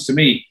that comes to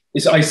me,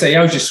 is I say,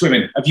 how's your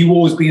swimming? Have you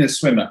always been a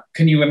swimmer?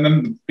 Can you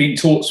remember being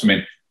taught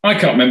swimming? I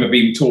can't remember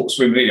being taught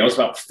swimming. I was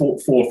about 4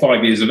 or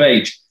 5 years of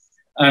age.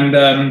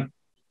 And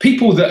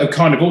people that have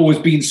kind of always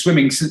been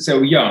swimming since they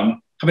were young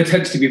have a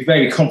tendency to be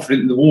very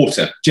confident in the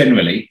water,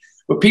 generally.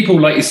 But people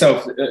like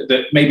yourself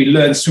that maybe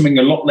learn swimming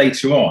a lot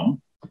later on,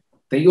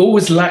 they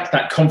always lack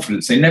that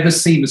confidence. They never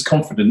seem as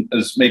confident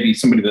as maybe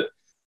somebody that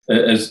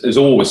has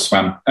always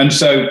swam. And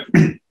so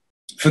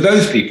for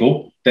those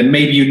people, then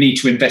maybe you need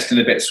to invest in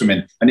a bit of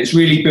swimming. And it's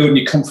really building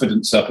your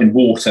confidence up in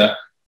water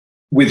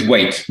with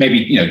weight.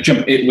 Maybe,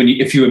 jump it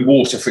if you're in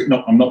water.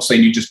 I'm not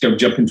saying you just go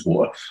jump into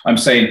water. I'm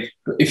saying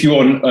if you're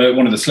on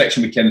one of the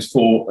selection weekends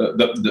for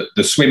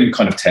the swim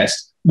kind of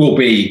test, will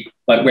be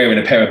like wearing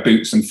a pair of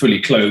boots and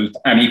fully clothed,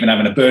 and even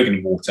having a Bergen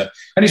in water.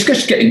 And it's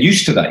just getting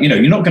used to that.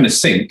 You're not going to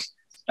sink.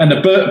 And the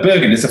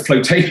Bergen is a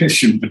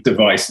flotation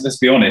device, let's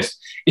be honest.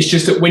 It's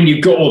just that when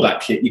you've got all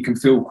that kit, you can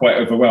feel quite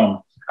overwhelmed.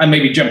 And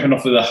maybe jumping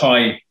off of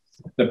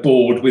the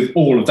board with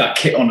all of that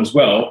kit on as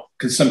well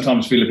can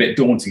sometimes feel a bit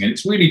daunting. And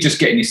it's really just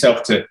getting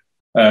yourself to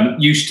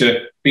used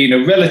to being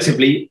a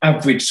relatively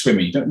average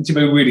swimmer. You don't need to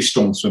be a really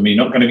strong swimmer.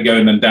 You're not going to be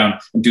going down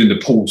and doing the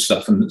pool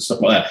stuff and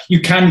stuff like that.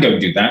 You can go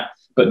do that,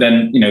 but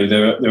then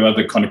there are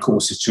other kind of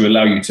courses to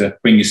allow you to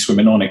bring your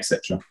swimming on,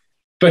 etc.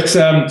 But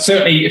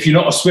certainly, if you're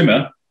not a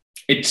swimmer,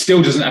 it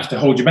still doesn't have to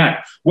hold you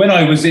back. When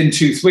I was in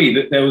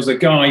 2-3, there was a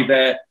guy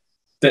there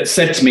that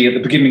said to me at the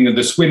beginning of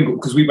the swim,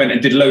 because we went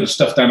and did a load of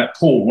stuff down at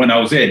Pool when I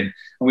was in, and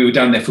we were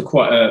down there for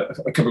quite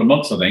a couple of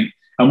months, I think.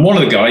 And one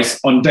of the guys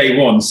on day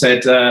one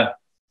said,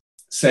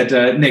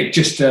 Nick,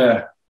 just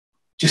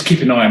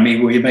keep an eye on me,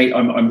 will you, mate?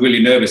 I'm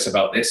really nervous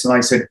about this. And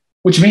I said,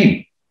 what do you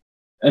mean?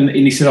 And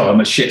he said,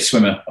 I'm a shit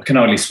swimmer. I can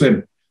hardly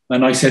swim.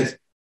 And I said,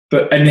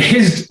 and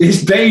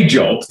his day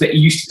job that he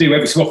used to do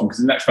every so often,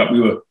 because in actual fact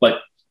we were like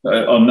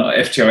on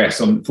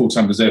FTRS, on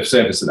full-time reserve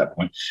service at that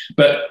point.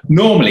 But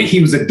normally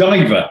he was a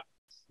diver.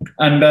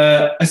 And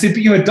I said,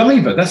 but you're a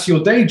diver. That's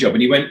your day job.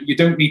 And he went, you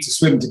don't need to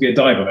swim to be a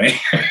diver, mate.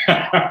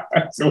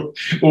 So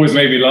always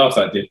made me laugh,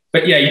 that did.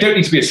 But yeah, you don't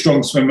need to be a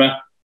strong swimmer.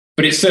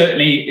 But it's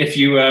certainly, if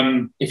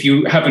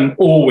you haven't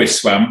always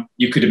swam,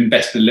 you could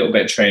invest a little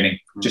bit of training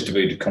just to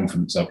build your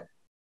confidence up.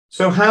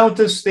 So how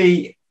is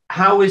the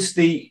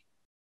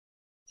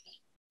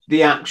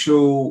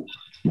actual...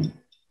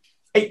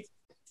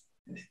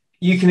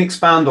 You can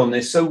expand on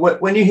this. So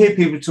when you hear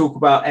people talk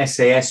about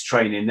SAS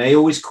training, they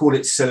always call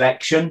it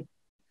selection.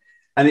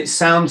 And it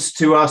sounds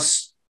to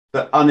us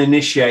that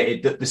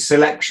uninitiated that the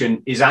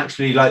selection is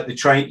actually like the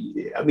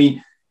train. I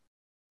mean,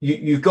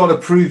 you've got to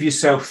prove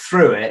yourself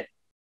through it,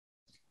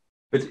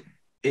 but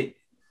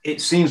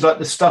it seems like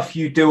the stuff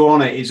you do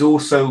on it is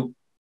also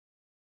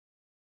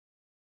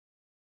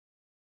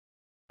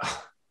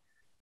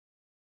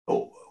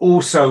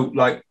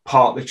like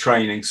part of the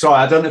training. Sorry,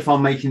 I don't know if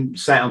I'm making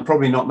sense. I'm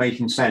probably not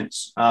making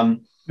sense. No,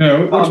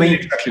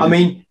 I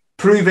mean,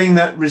 proving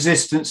that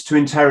resistance to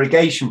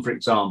interrogation, for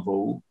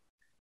example,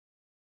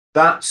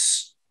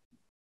 that's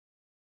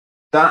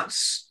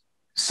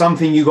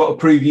something you got to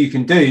prove you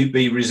can do,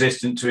 be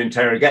resistant to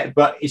interrogate,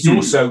 but it's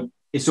also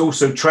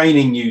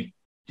training you,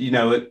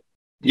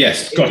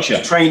 yes,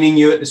 gotcha. Training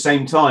you at the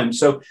same time.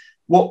 So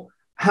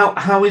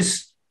how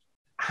is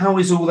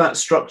all that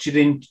structured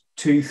in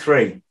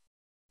 2-3?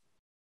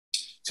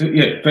 So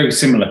yeah, very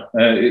similar.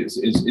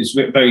 It's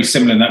very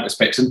similar in that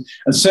respect, and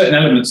certain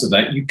elements of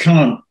that you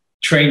can't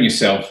train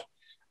yourself.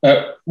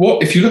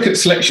 If you look at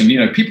selection,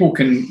 people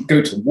can go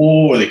to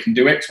war, or they can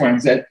do X, Y,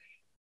 and Z.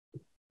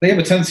 They have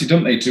a tendency,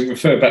 don't they, to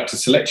refer back to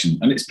selection,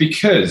 and it's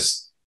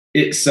because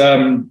it's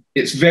a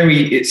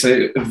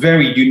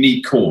very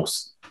unique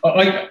course.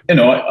 I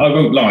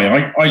won't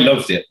lie, I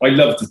loved it. I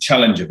loved the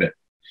challenge of it,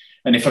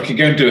 and if I could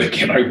go and do it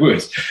again, I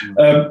would,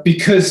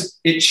 because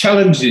it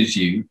challenges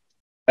you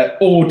at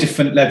all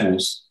different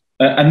levels,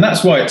 and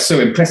that's why it's so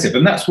impressive,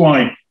 and that's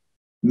why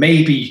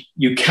maybe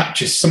you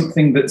capture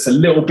something that's a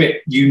little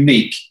bit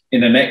unique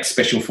in an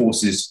ex-Special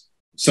Forces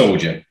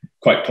soldier,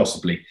 quite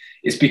possibly.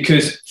 It's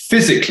because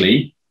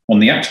physically, on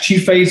the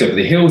aptitude phase, over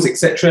the hills,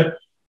 etc.,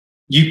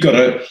 you've got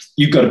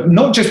to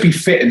not just be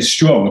fit and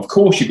strong. Of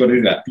course, you've got to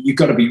do that, but you've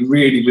got to be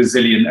really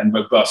resilient and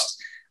robust,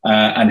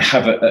 and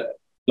have a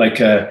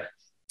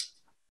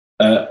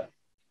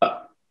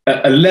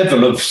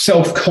level of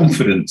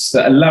self-confidence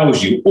that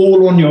allows you,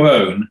 all on your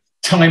own,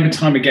 time and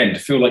time again, to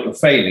feel like you're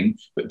failing,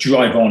 but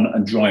drive on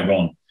and drive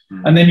on.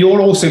 And then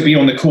you'll also be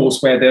on the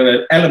course where there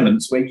are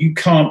elements where you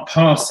can't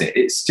pass it.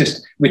 It's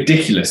just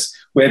ridiculous,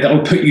 where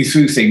they'll put you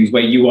through things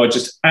where you are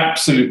just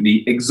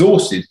absolutely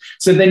exhausted.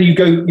 So then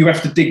you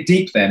have to dig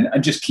deep then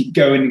and just keep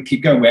going and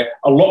keep going, where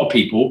a lot of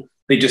people,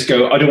 they just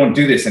go, I don't want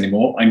to do this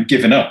anymore, I'm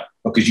giving up,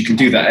 because you can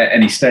do that at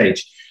any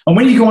stage. And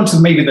when you go on to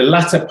maybe the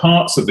latter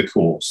parts of the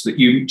course that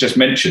you just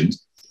mentioned,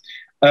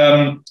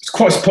 it's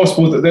quite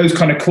possible that those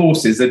kind of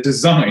courses are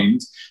designed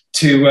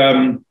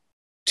to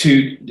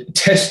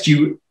test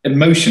you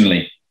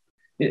emotionally.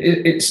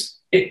 It's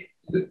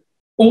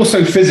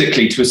also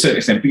physically to a certain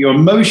extent, but your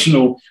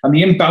emotional and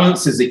the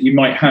imbalances that you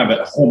might have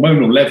at a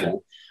hormonal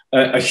level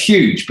are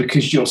huge,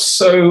 because you're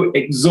so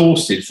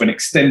exhausted for an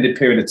extended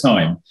period of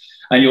time,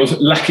 and you're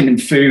lacking in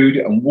food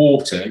and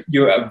water.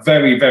 You're at a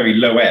very, very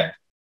low ebb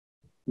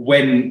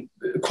when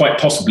quite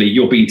possibly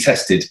you're being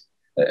tested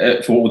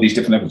for all these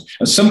different levels.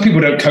 And some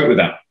people don't cope with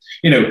that,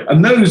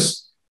 and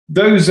those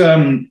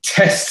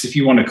tests, if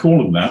you want to call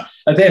them that,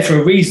 are there for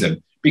a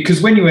reason.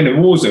 Because when you're in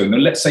a war zone,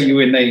 and let's say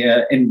you're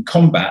in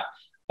combat,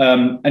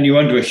 and you're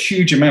under a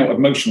huge amount of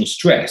emotional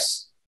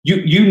stress,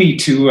 you need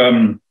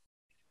to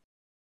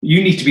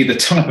be the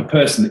type of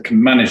person that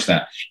can manage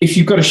that. If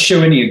you've got to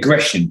show any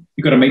aggression,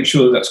 you've got to make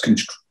sure that that's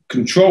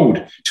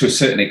controlled to a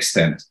certain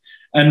extent.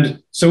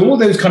 And so all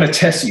those kind of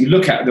tests that you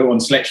look at on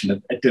selection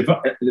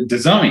are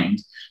designed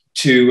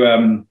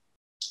to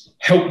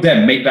help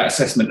them make that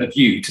assessment of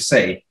you, to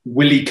say,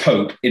 will he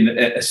cope in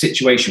a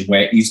situation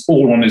where he's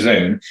all on his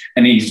own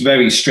and he's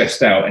very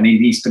stressed out and he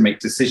needs to make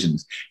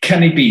decisions?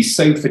 Can he be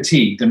so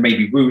fatigued and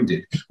maybe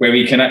wounded where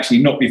he can actually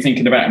not be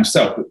thinking about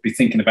himself, but be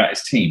thinking about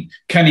his team?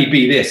 Can he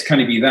be this? Can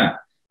he be that?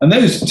 And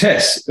those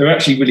tests are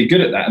actually really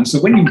good at that. And so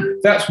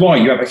that's why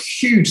you have a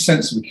huge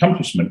sense of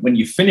accomplishment when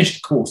you finish the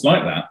course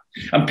like that.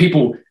 And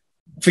people,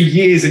 for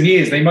years and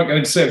years, they might go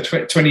and serve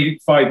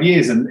 25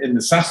 years in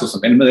the SAS or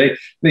something, but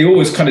they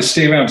always kind of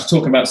steer around to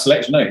talking about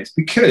selection. No, it's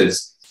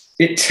because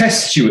it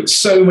tests you at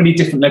so many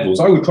different levels.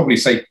 I would probably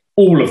say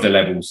all of the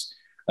levels,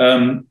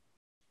 and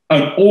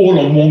all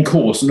on one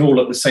course and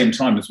all at the same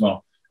time as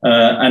well.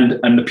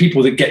 And the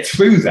people that get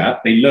through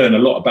that, they learn a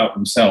lot about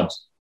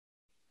themselves.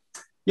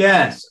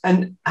 Yes.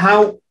 And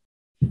how,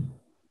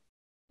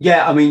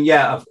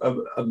 of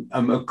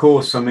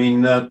course,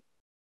 I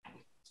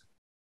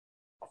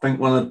think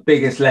one of the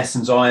biggest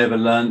lessons I ever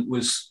learned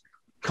was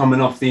coming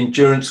off the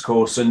endurance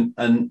course,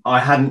 and I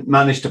hadn't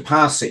managed to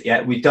pass it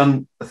yet. We'd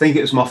done, I think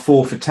it was my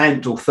fourth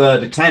attempt or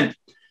third attempt.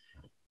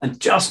 And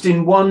just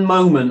in one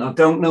moment, I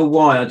don't know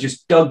why, I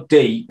just dug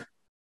deep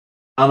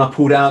and I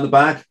pulled it out of the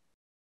bag.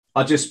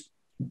 I just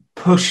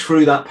pushed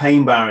through that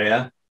pain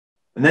barrier.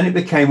 And then it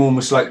became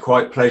almost like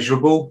quite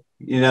pleasurable,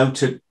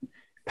 to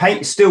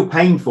pain, still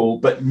painful,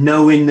 but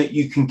knowing that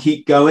you can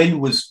keep going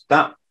was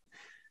that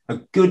a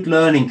good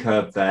learning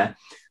curve there.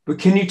 But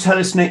can you tell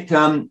us, Nick,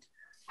 how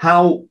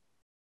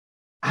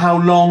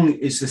long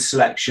is the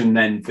selection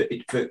then?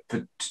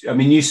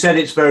 You said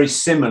it's very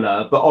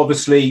similar, but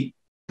obviously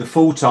the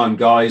full-time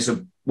guys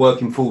are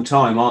working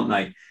full-time, aren't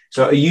they?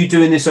 So are you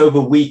doing this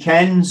over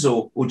weekends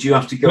or do you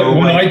have to go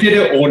away? When I did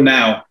it or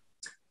now?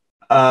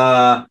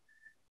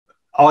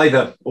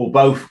 Either or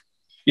both.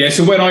 Yeah,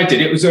 so when I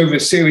did it, it was over a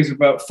series of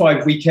about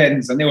 5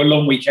 weekends, and they were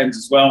long weekends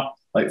as well,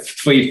 like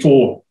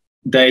 3-4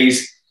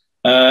 days.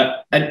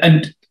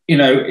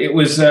 It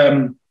was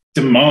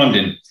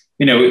demanding.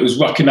 it was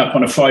rocking up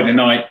on a Friday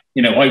night.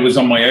 I was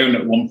on my own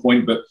at one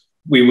point, but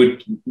we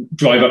would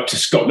drive up to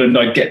Scotland.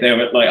 I'd get there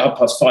at like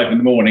 5:30 in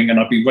the morning, and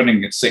I'd be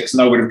running at 6,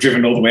 and I would have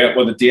driven all the way up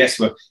while the DS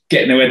were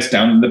getting their heads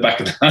down in the back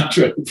of the Land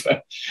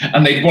Rover.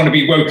 And they'd want to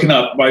be woken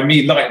up by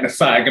me lighting a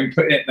fag and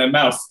putting it in their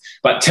mouth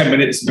about 10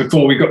 minutes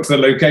before we got to the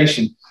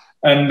location.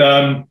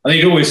 And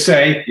they'd always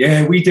say,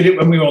 yeah, we did it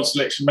when we were on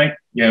selection, mate.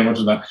 Yeah,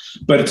 roger that.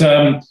 But,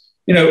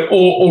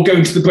 or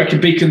going to the Brecon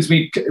Beacons,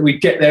 we'd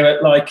get there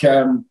at like,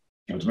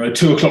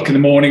 2:00 in the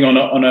morning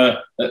on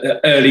a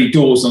early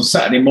doors on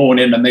Saturday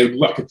morning, and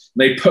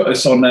they'd put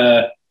us on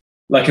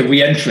like a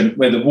re-entrant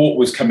where the water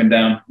was coming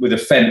down with a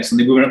fence, and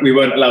we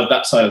weren't allowed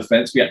that side of the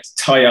fence. We had to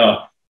tie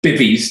our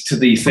bivvies to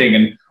the thing.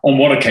 And on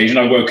one occasion,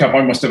 I woke up,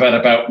 I must have had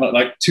about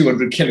like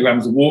 200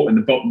 kilograms of water in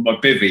the bottom of my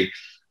bivvy.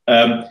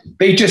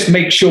 They just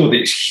make sure that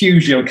it's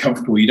hugely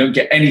uncomfortable. You don't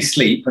get any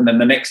sleep, and then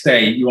the next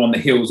day you're on the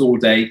hills all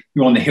day,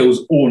 you're on the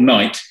hills all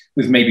night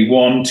with maybe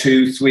 1,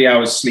 2, 3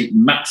 hours sleep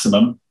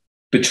maximum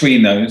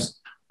between those,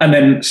 and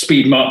then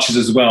speed marches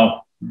as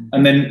well.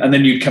 And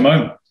then you'd come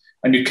home,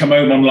 and you'd come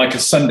home on like a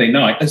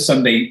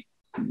Sunday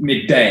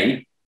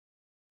midday.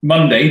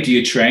 Monday, do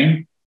you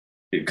train?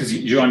 Because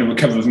you're trying to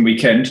recover from the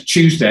weekend.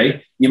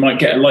 Tuesday, you might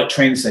get a light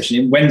training session.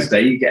 In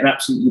Wednesday, you get an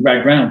absolutely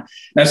ragged round.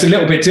 Now, it's a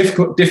little bit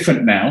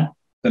different now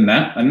than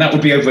that. And that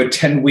would be over a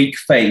 10-week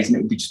phase, and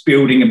it would be just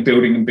building and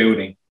building and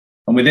building.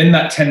 And within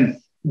that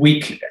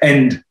 10-week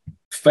end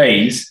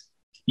phase,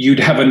 you'd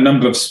have a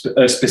number of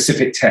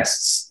specific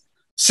tests.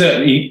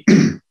 Certainly,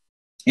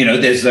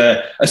 there's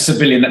a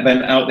civilian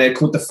event out there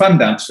called the Fun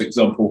Dance, for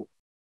example.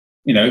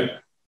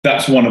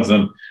 That's one of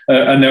them.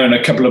 And there are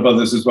a couple of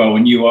others as well.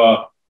 When you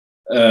are,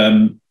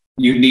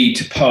 you need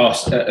to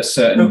pass a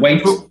certain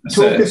weight.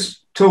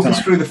 Talk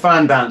us through the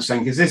Fan Dance then,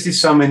 because this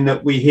is something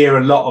that we hear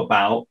a lot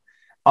about.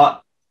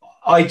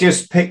 I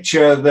just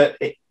picture that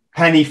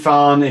Penny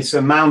Farn, it's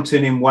a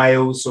mountain in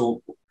Wales,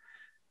 or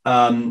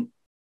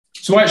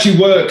so I actually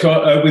work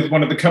with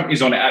one of the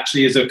companies on it,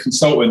 actually, as a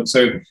consultant.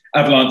 So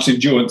Avalanche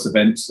Endurance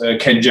Events,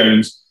 Ken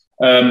Jones.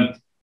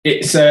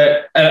 It's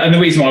and the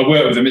reason why I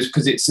work with him is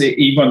because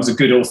he runs a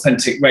good,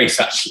 authentic race.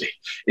 Actually,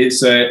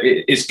 it's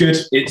good.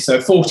 It's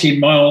 14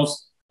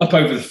 miles up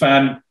over the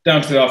Fan,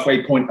 down to the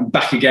halfway point, and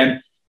back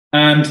again.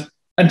 And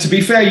to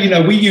be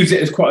fair, we use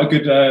it as quite a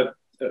good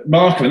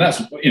marker, and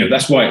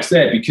that's why it's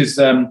there, because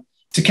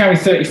to carry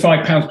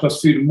 35 pounds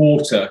plus food and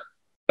water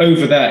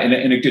over that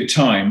in a good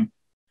time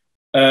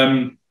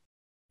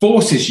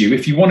forces you,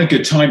 if you want a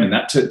good time in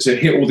that, to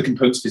hit all the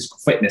components of physical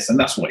fitness, and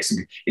that's why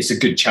it's a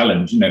good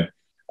challenge,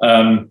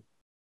 And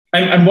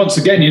once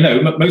again,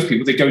 most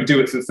people, they go and do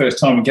it for the first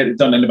time and get it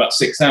done in about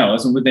 6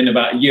 hours, and within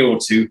about a year or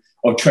two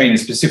of training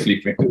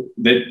specifically,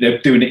 they're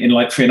doing it in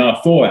like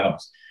 3.5, 4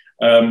 hours.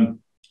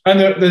 And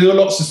there are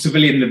lots of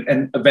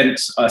civilian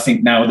events, I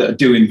think, now that are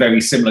doing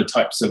very similar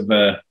types of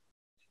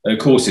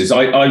courses.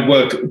 I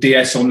work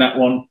DS on that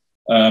one.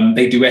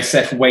 They do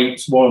SF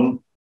weights one.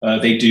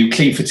 They do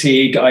clean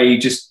fatigue, i.e.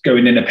 just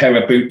going in a pair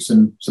of boots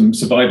and some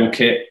survival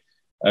kit,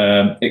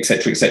 et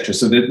cetera, et cetera.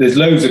 So there's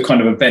loads of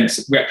kind of events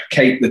that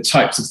replicate the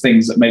types of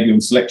things that may be on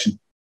selection.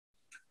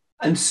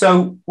 And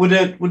so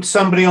would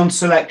somebody on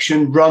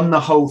selection run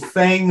the whole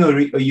thing, or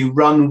you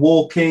run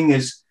walking,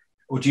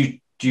 or do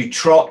you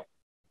trot?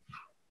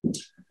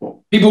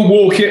 People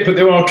walk it, but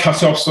there are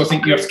cut-offs. So I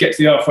think you have to get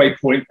to the halfway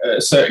point at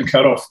a certain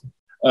cut-off.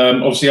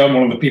 Obviously, I'm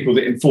one of the people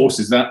that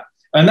enforces that.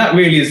 And that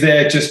really is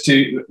there just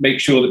to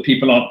make sure that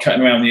people aren't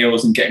cutting around the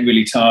hills and getting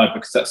really tired,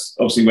 because that's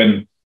obviously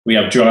when we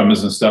have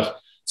dramas and stuff.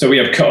 So we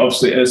have cut-offs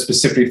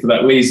specifically for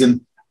that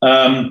reason.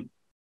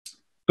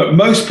 But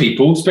most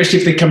people, especially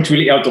if they come to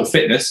Elite Outdoor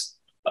Fitness,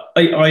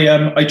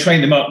 I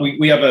train them up.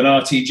 We have an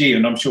RTG,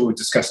 and I'm sure we'll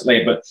discuss it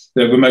later, but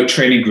the remote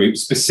training group,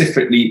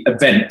 specifically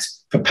event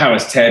for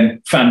Powers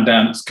 10, Fan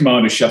Dance,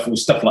 Commando Shuffle,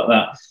 stuff like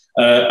that.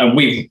 And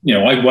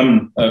I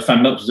won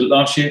Fan Dance, was it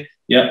last year?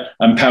 Yeah,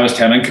 and Powers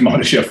 10 and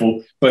Commando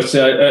Shuffle. But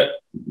a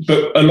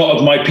lot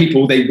of my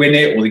people, they win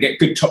it, or they get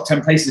good top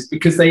 10 places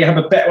because they have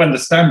a better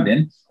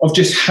understanding of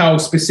just how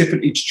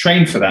specifically to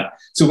train for that.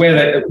 So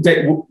where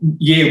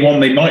year one,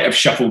 they might have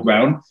shuffled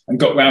round and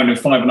got round in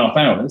 5.5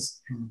 hours.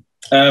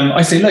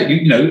 I say,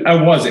 look,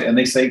 how was it? And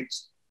they say,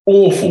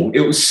 awful.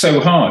 It was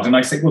so hard. And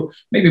I say, well,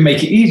 maybe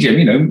make it easier.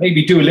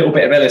 Maybe do a little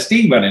bit of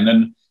LSD running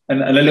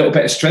and a little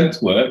bit of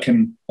strength work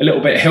and a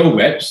little bit of hill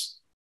reps,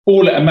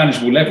 all at a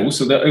manageable level,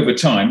 so that over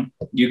time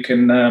you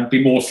can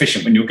be more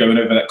efficient when you're going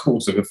over that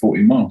course over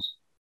 14 miles.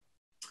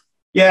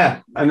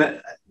 Yeah,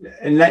 and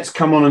let's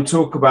come on and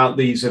talk about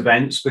these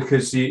events,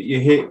 because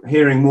you're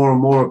hearing more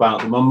and more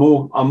about them.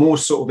 I'm more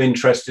sort of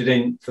interested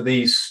in, for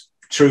these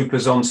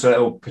troopers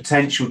or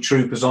potential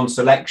troopers on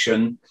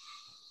selection.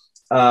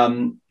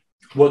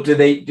 What do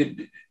they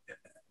do?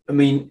 I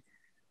mean,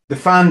 the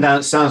Fan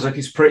Dance sounds like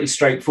it's pretty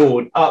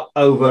straightforward, up,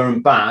 over,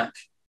 and back.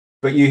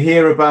 But you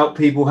hear about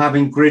people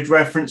having grid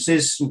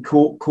references and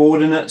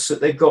coordinates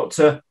that they've got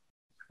to.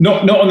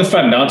 Not on the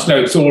Fan Dance.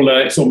 No, it's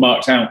all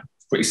marked out.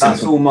 Pretty simple.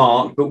 That's all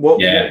marked. But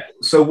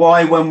so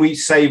why, when we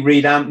say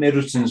read Ant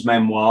Middleton's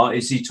memoir,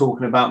 is he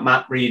talking about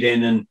map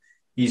reading and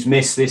he's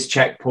missed this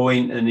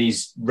checkpoint and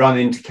he's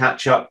running to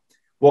catch up.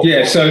 When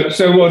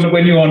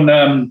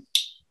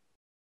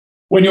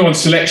you're on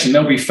selection,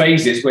 there'll be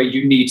phases where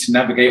you need to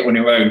navigate on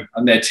your own,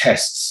 and they're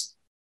tests,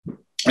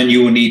 and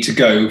you will need to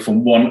go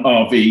from one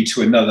RV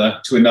to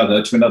another,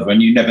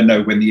 and you never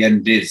know when the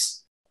end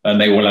is. And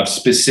they will have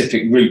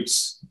specific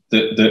routes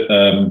that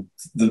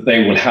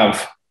they will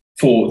have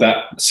for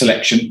that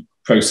selection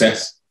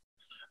process.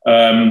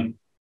 And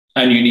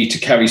you need to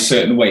carry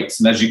certain weights.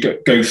 And as you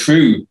go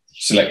through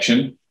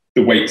selection,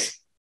 the weights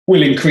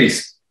will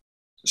increase.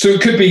 So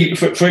it could be,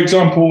 for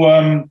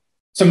example,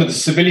 some of the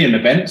civilian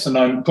events, and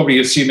I'm probably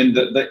assuming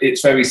that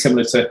it's very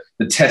similar to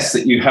the tests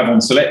that you have on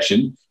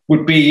selection,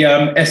 would be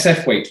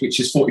SF weight, which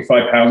is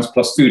 45 pounds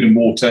plus food and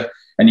water,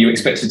 and you're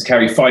expected to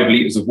carry 5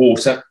 litres of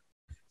water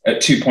at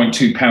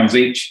 2.2 pounds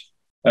each,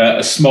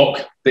 a smock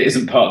that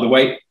isn't part of the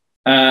weight,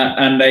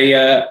 and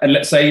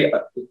let's say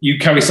you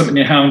carry something in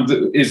your hand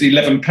that is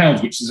 11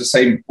 pounds, which is the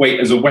same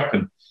weight as a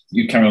weapon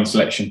you carry on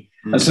selection.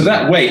 Mm-hmm. And so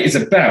that weight is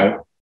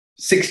about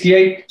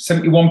 68,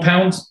 71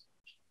 pounds.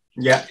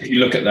 Yeah. If you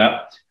look at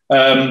that.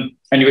 And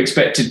you're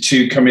expected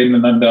to come in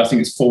and under, I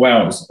think it's 4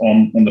 hours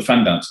on the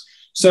fan dance.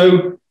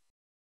 So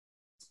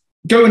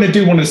going to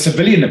do one of the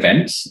civilian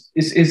events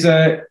is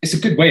a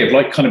good way of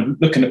like kind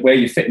of looking at where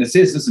your fitness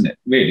is, isn't it?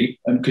 Really,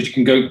 because you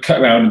can go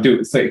cut around and do it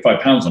with 35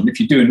 pounds on. If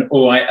you're doing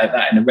all right at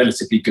that in a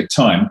relatively good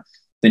time,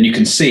 then you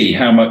can see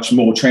how much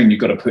more training you've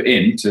got to put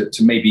in to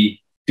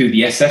maybe do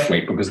the SF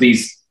weight, because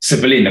these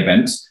civilian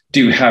events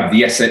do have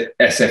the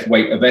SF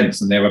weight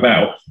events, and they're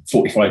about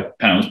 45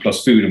 pounds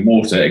plus food and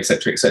water, et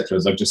cetera,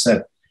 as I've just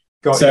said.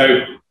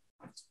 They're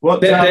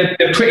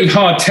pretty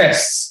hard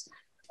tests,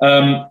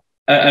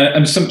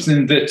 and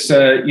something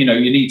that you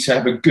need to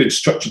have a good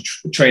structured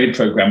training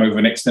program over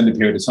an extended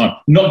period of time,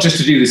 not just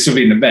to do the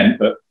civilian event,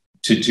 but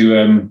to do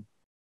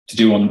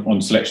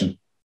on selection.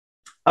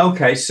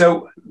 Okay,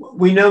 so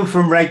we know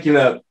from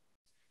regular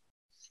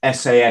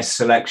SAS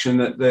selection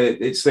that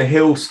it's the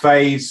hills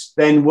phase,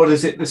 then what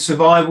is it, the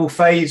survival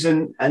phase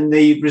and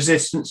the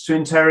resistance to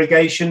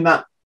interrogation?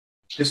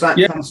 There's a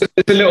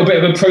little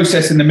bit of a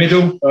process in the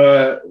middle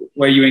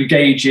where you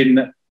engage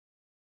in,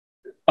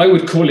 I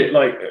would call it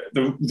like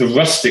the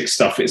rustic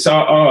stuff. It's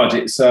hard,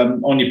 it's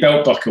on your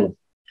belt buckle,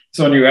 it's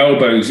on your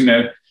elbows,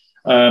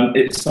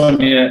 it's on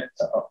your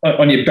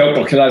belt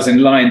buckle, as in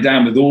lying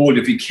down with all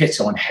of your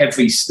kit on,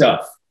 heavy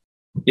stuff.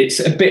 It's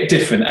a bit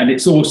different, and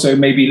it's also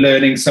maybe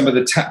learning some of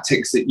the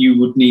tactics that you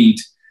would need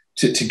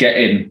to get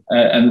in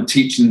and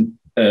teaching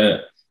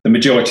the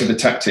majority of the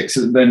tactics.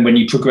 And then when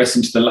you progress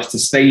into the latter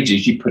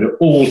stages, you put it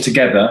all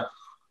together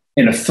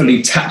in a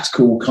fully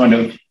tactical kind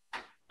of,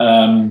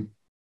 in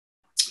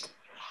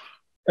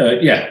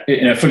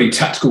a fully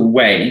tactical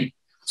way,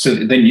 so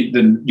that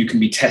then you can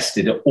be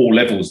tested at all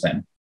levels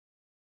then.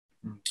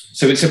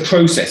 So it's a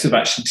process of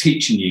actually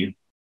teaching you,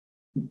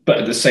 but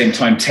at the same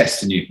time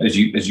testing you, as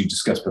you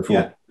discussed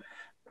before.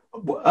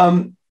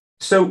 Yeah.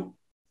 So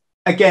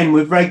again,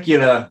 with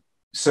regular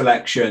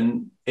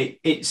selection,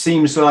 it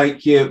seems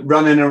like you're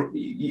doing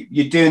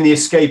the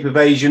escape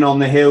evasion on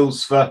the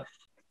hills for,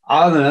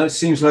 I don't know, it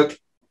seems like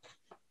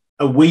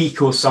a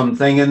week or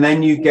something, and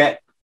then you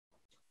get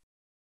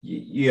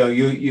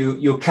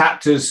your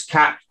captors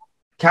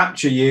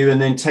capture you and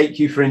then take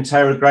you for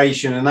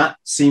interrogation, and that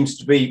seems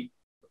to be,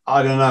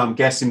 I don't know, I'm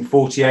guessing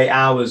 48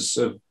 hours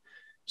of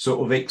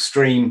sort of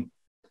extreme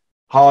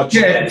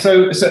hardship. Yeah,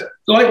 so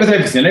like with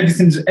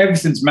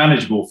everything's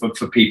manageable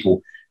for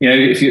people.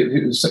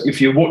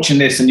 If you're watching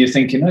this and you're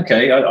thinking,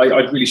 okay,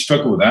 I'd really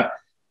struggle with that,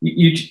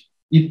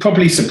 you'd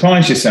probably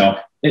surprise yourself.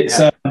 It's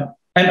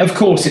and of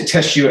course it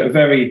tests you at a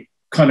very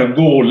kind of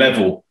raw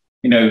level.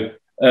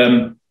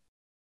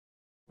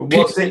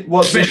 What's it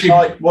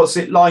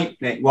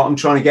like, Nick? What I'm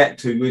trying to get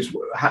to is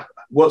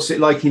what's it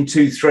like in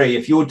 2-3?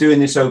 If you're doing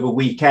this over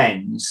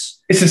weekends,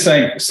 it's the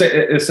same.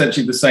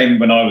 Essentially the same.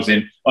 When I was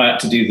in, I had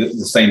to do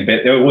the same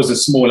bit. There was a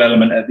small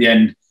element at the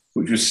end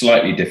which was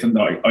slightly different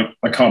that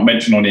I can't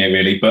mention on here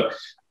really, but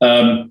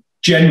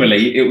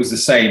generally it was the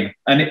same.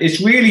 And it's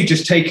really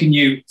just taking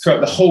you throughout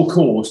the whole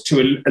course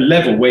to a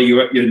level where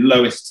you're at your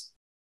lowest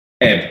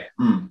ebb,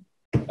 an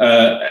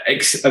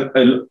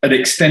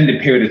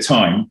extended period of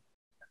time.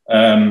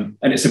 And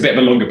it's a bit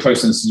of a longer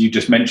process, as you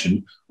just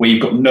mentioned, where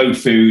you've got no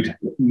food,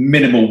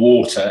 minimal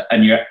water,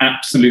 and you're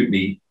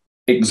absolutely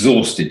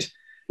exhausted,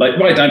 like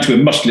right down to a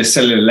muscular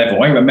cellular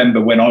level. I remember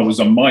when I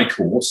was on my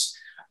course,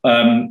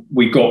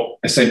 we got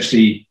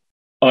essentially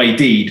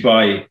ID'd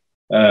by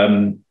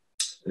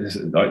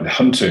like the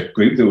hunter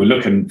group that were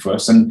looking for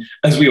us. And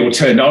as we all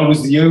turned, I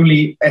was the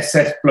only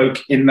SF bloke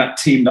in that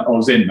team that I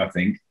was in, I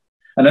think.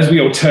 And as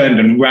we all turned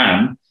and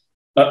ran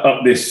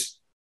up this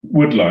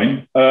wood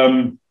line,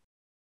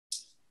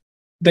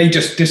 they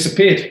just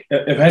disappeared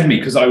ahead of me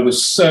because I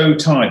was so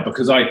tired,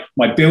 because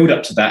my build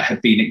up to that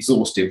had been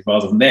exhaustive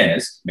rather than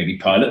theirs. Maybe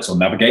pilots or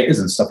navigators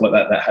and stuff like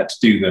that had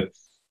to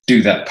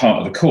do that part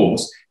of the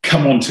course,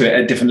 come onto it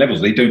at different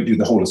levels. They don't do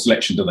the whole of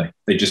selection, do they?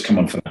 They just come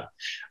on for that.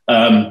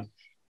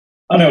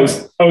 And I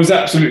was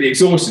absolutely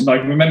exhausted. And I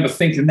remember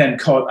thinking then,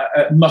 God,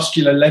 at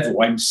muscular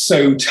level, I'm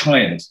so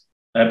tired.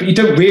 But you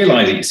don't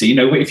realize it, you see.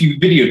 If you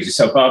videoed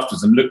yourself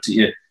afterwards and looked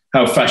at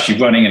how fast you're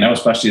running and how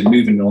fast you're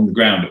moving along the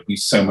ground, it'd be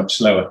so much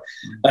slower.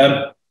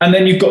 And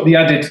then you've got the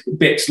added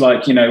bits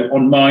like,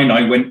 on mine,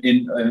 I went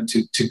in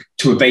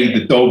to evade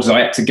the dogs. I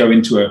had to go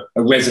into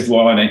a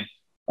reservoir, and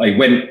I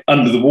went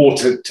under the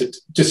water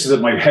just so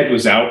that my head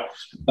was out.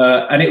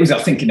 And it was, I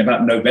think, in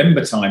about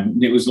November time,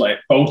 and it was like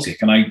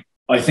Baltic. And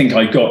I think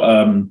I got,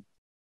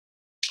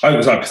 I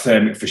was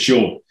hypothermic for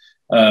sure.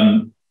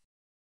 And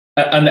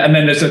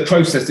then there's a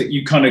process that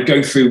you kind of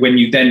go through when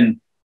you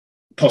then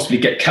possibly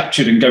get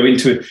captured and go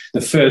into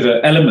the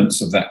further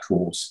elements of that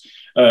course.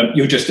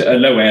 You're just at a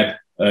low ebb.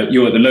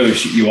 You're at the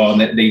lowest you are,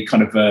 and they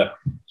kind of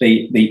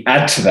they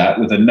add to that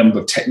with a number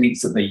of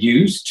techniques that they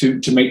use to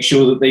make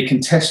sure that they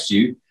can test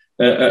you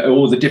at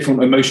all the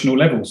different emotional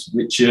levels,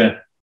 which is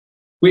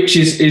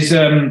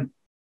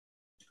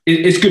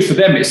it's good for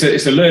them. It's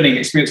a learning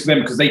experience for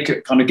them because they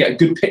could kind of get a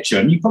good picture.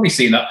 And you've probably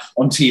seen that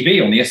on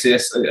TV, on the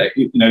SAS,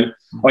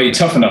 Are You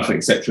Tough Enough,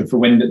 etc., for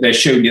when they're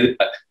showing you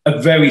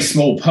a very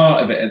small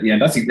part of it at the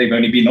end. I think they've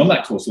only been on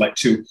that course like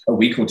a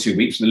week or 2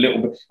 weeks, a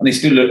little bit, and they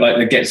still look like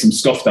they get some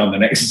scoff down the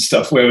necks and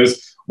stuff.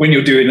 Whereas when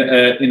you're doing,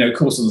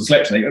 courses on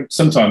selection,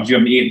 sometimes you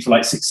haven't eaten for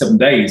like 6-7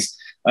 days.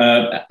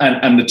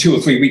 And the 2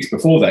 or 3 weeks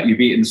before that, you've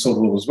eaten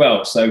sort of as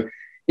well. So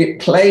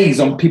it plays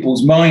on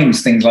people's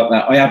minds, things like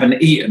that. I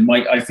haven't eaten.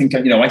 I think,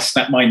 I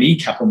snapped my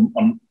kneecap on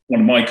one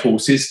of my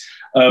courses,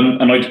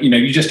 and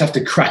you just have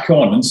to crack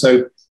on. And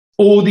so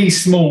all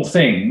these small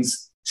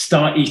things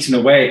start eating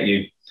away at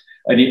you,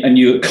 and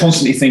you're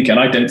constantly thinking,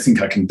 I don't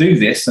think I can do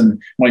this, and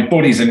my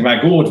body's in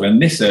rag order,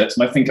 and this hurts,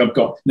 and I think I've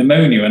got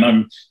pneumonia, and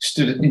I'm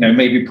stood,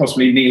 maybe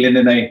possibly kneeling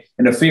in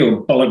a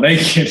field, bollock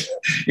naked,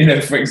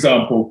 for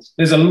example.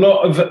 There's a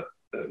lot of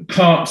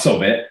parts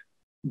of it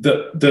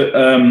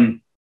that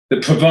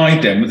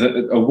provide them with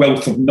a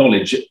wealth of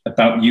knowledge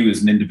about you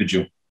as an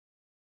individual.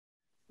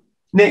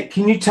 Nick,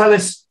 can you tell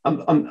us?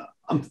 I'm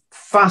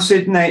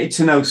fascinated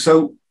to know.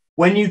 So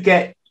when you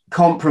get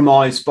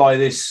compromised by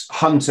this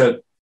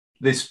hunter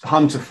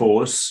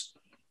force,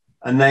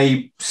 and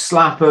they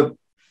slap a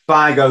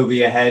bag over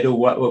your head,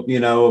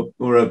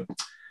 or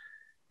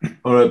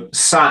a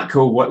sack,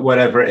 or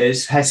whatever it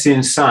is,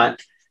 Hessian sack.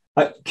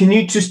 Can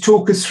you just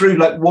talk us through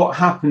like what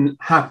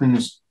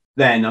happens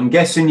then? I'm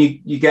guessing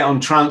you get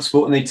on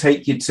transport and they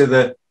take you to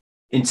the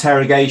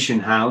interrogation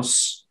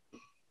house.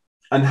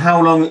 And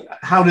how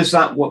does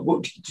that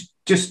work?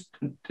 Just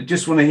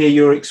want to hear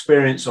your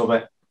experience of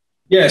it.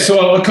 Yeah, so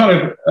I'll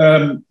kind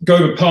of go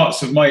over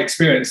parts of my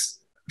experience.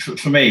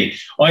 For me,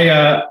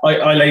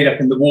 I laid up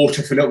in the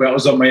water for a little bit. I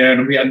was on my own,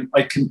 and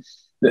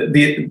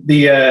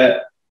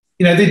the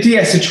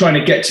DS are trying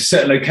to get to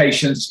certain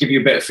locations to give you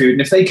a bit of food, and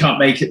if they can't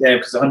make it there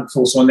because the hunt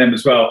force on them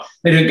as well,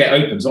 they don't get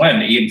open. So I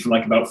hadn't eaten for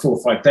like about 4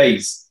 or 5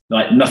 days,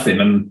 like nothing,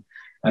 and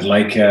had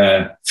like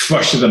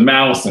thrush of the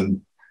mouth,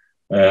 and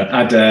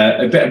had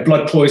a bit of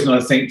blood poison, I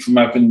think, from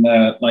having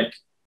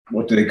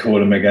what do they call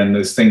them again?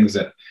 Those things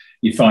that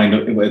you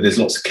find where there's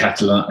lots of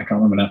cattle. I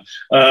can't remember now.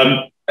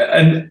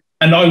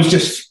 And I was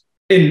just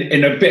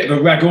in a bit of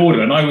a rag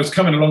order, and I was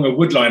coming along a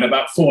wood line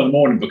about 4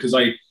 a.m. because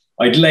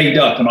I'd laid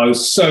up and I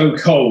was so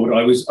cold,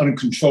 I was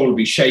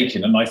uncontrollably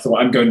shaking, and I thought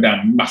I'm going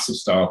down massive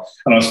style,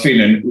 and I was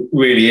feeling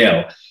really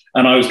ill.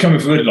 And I was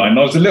coming for wood line, and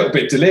I was a little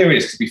bit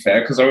delirious, to be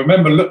fair, because I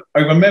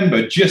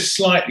remember just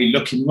slightly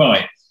looking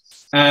right.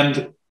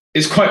 And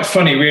it's quite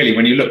funny, really,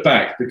 when you look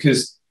back,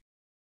 because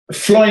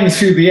flying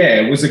through the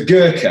air was a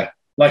Gurkha,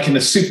 like in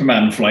a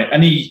Superman flight,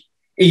 and he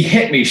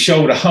hit me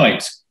shoulder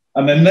height.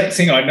 And the next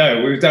thing I know,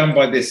 we were down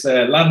by this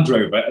Land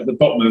Rover at the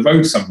bottom of the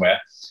road somewhere,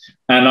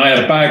 and I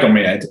had a bag on my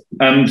head,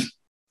 and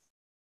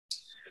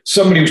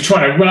somebody was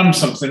trying to ram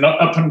something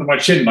up under my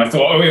chin. And I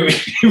thought, oh,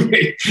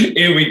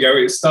 here we go,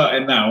 it's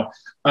starting now.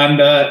 And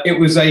it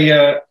was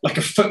like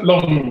a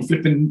foot-long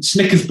flipping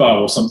Snickers bar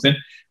or something.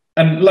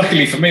 And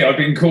luckily for me, I'd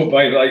been caught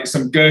by like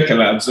some Gurkha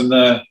lads, and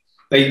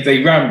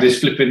they rammed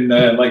this flipping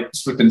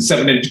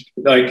 7-inch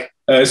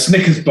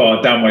Snickers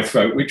bar down my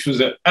throat, which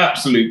was an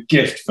absolute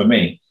gift for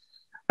me.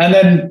 And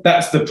then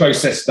that's the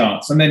process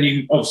starts. And then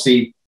you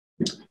obviously,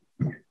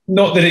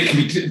 not that it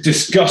can be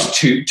discussed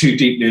too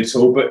deeply at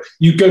all, but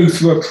you go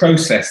through a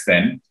process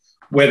then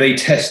where they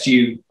test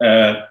you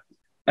at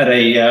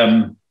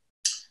a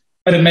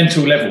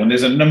mental level. And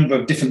there's a number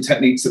of different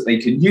techniques that they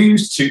can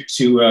use to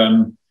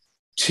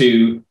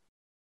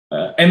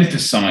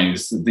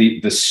emphasize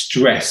the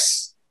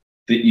stress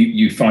that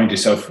you find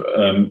yourself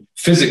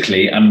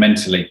physically and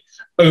mentally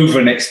over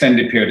an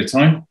extended period of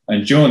time.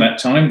 And during that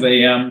time,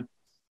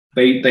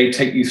 they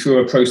take you through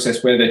a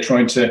process where they're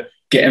trying to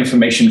get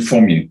information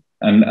from you,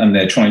 and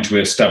they're trying to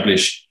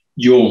establish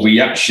your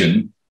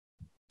reaction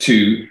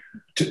to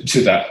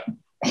that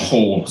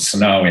whole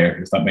scenario,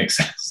 if that makes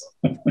sense.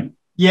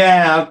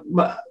 Yeah,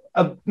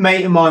 a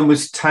mate of mine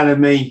was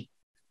telling me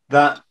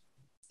that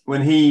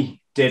when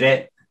he did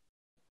it,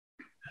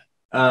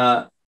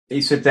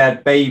 he said they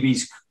had baby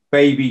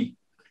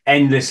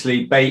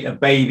endlessly, a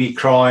baby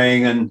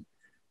crying, and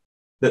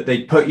that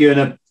they put you in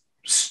a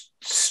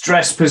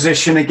stress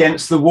position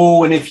against the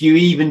wall, and if you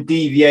even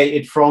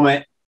deviated from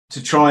it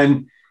to try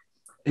and,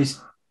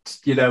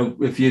 you know,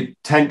 if you're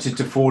tempted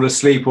to fall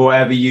asleep or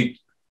whatever, you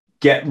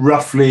get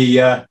roughly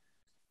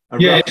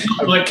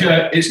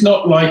it's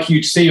not like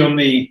you'd see on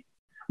the,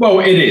 well,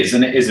 it is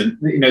and it isn't,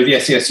 you know, the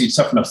SAS You'd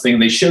Tough Enough thing.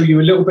 They show you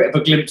a little bit of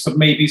a glimpse of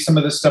maybe some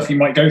of the stuff you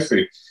might go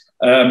through,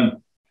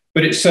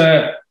 but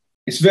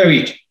it's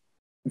very,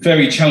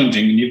 very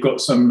challenging, and you've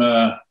got some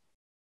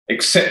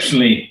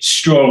exceptionally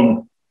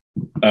strong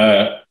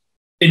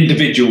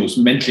individuals,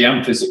 mentally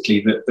and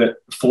physically, that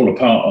fall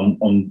apart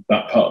on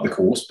that part of the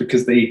course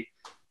because they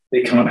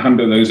can't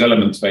handle those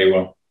elements very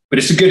well. But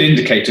it's a good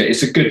indicator.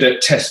 It's a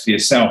good test for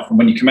yourself. And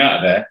when you come out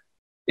of there,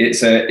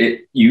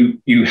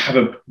 you have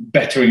a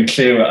better and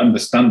clearer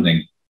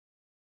understanding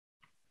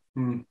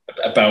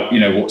about, you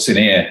know, what's in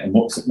here and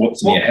what's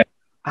in your head.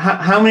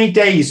 How many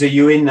days are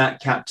you in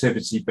that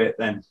captivity bit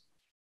then?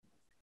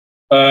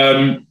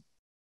 I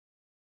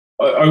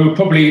would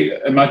probably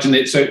imagine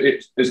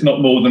it's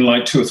not more than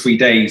like 2 or 3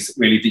 days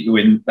really that you're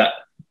in that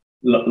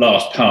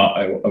last part,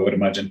 I would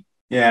imagine.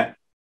 Yeah.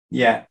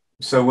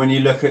 So when you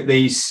look at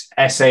these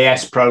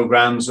SAS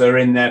programs, they're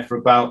in there for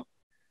about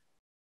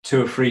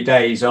 2 or 3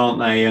 days, aren't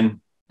they? And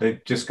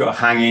they've just got to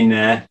hang in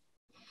there.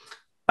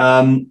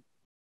 I'm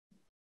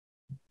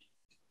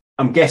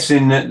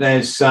guessing that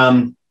there's,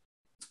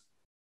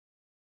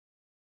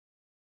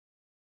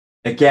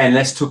 again,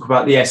 let's talk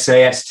about the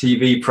SAS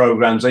TV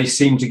programs. They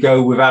seem to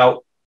go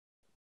without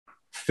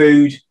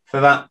food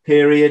for that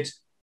period.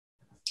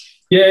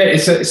 Yeah,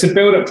 it's a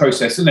build-up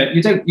process, isn't it?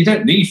 You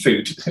don't need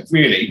food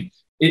really.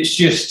 It's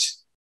just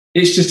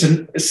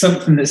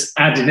something that's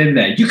added in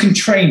there. You can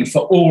train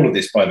for all of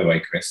this, by the way,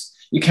 Chris.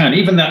 You can,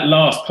 even that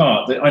last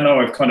part that I know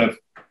I've kind of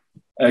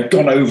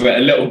gone over it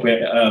a little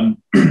bit,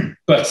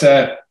 but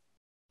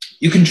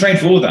you can train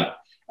for all that.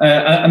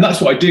 And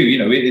that's what I do, you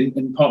know,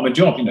 in part of my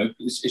job, you know,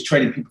 is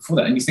training people for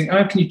that. And you think,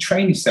 how can you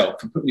train yourself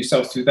for putting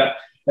yourself through that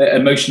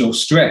emotional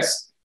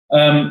stress?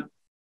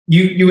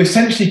 You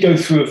essentially go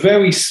through a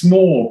very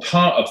small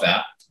part of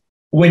that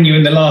when you're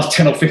in the last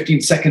 10 or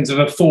 15 seconds of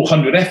a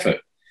 400 effort.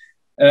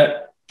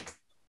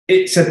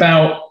 It's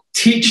about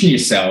teaching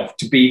yourself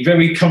to be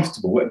very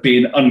comfortable at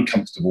being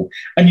uncomfortable.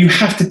 And you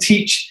have to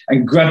teach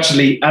and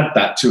gradually add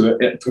that to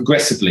it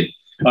progressively.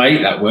 I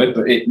hate that word,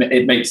 but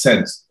it makes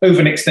sense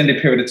over an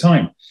extended period of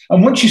time.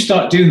 And once you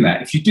start doing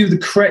that, if you do the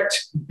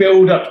correct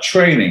build-up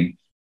training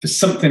for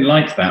something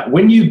like that,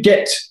 when you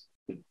get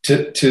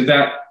to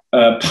that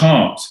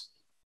part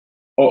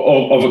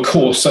of a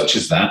course such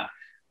as that,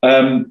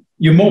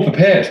 you're more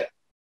prepared.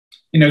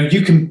 You know,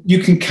 you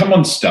can come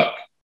unstuck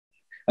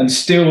and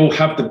still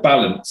have the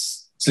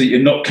balance so that you're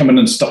not coming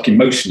unstuck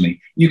emotionally.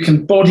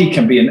 Body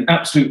can be an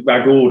absolute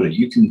rag order.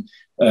 You can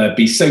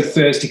be so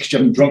thirsty because you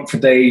haven't drunk for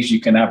days.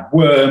 You can have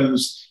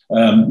worms,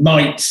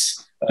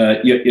 mites.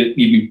 You've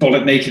been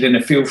bollocks naked in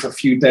a field for a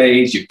few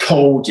days. You're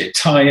cold. You're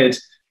tired.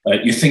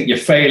 You think you're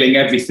failing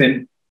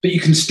everything, but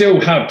you can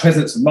still have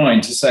presence of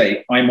mind to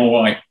say, "I'm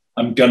all right.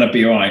 I'm gonna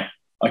be all right.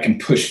 I can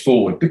push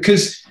forward."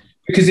 Because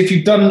if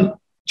you've done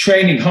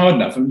training hard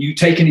enough and you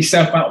taken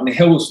yourself out on the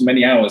hills for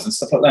many hours and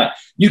stuff like that,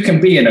 you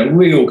can be in a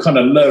real kind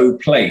of low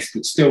place,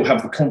 but still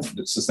have the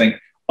confidence to think,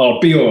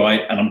 "I'll be all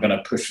right, and I'm going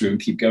to push through and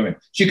keep going."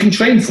 So you can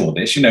train for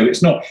this. You know, it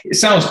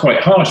sounds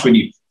quite harsh when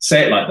you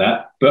say it like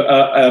that, but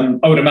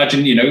I would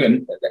imagine, you know,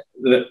 and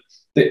that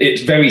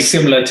it's very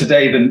similar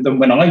today than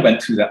when I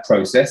went through that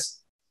process.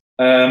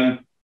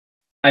 And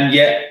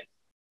yet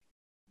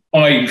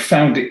I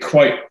found it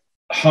quite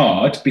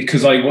hard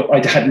because I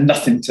had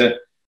nothing to,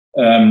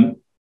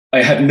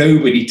 I had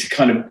nobody to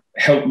kind of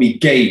help me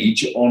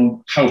gauge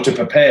on how to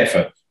prepare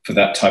for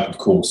that type of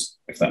course,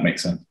 if that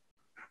makes sense.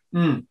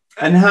 Mm.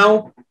 And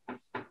how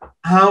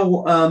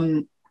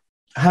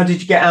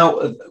did you get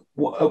out?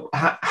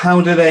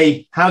 How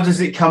does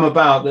it come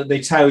about that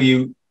they tell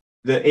you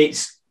that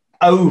it's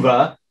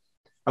over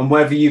and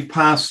whether you've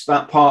passed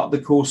that part of the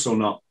course or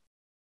not?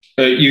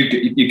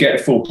 You get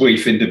a full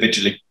brief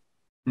individually.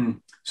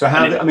 Mm. So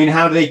how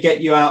do they get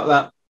you out of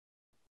that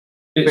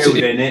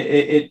building?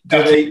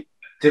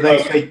 Do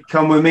they say,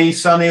 "Come with me,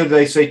 Sonny," or do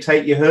they say,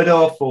 "Take your hood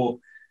off"? Or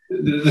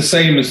the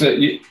same as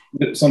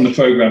that's on the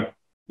program.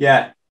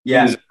 Yeah.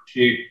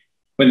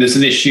 When there's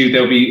an issue,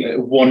 there'll be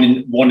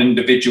one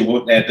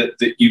individual there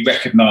that you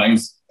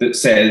recognise that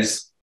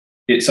says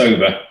it's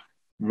over.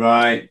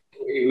 Right.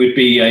 It would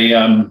be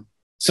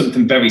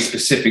something very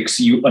specific,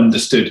 so you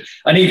understood.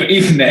 And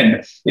even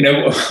then, you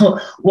know,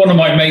 one of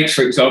my mates,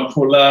 for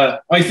example,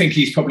 I think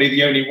he's probably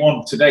the only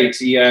one to date.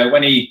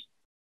 When he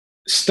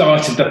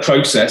started the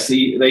process,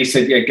 they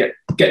said, "Yeah,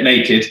 get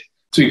naked."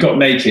 So he got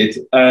naked,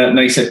 and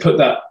they said, "Put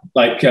that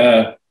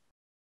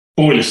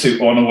boiler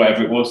suit on," or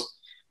whatever it was.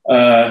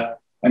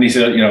 And he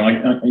said, "You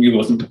know, you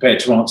wasn't prepared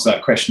to answer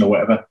that question or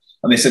whatever."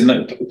 And they said,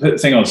 "No, put the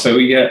thing on." So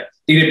he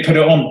didn't put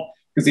it on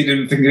because he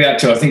didn't think he had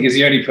to. I think he's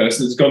the only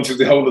person that's gone through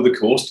the whole of the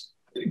course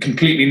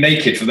completely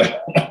naked for the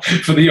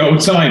for the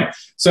old time.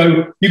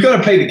 So you've got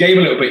to play the game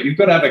a little bit. You've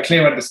got to have a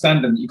clear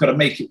understanding. You've got to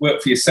make it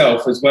work for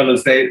yourself as well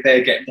as they're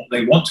getting what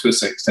they want to a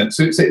certain extent.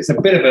 So it's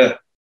a bit of a,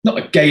 not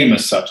a game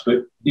as such,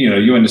 but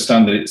you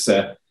understand that it's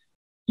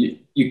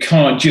you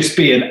can't just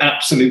be an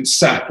absolute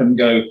sap and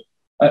go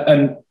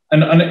and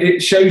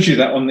it shows you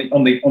that on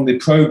the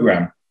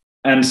program.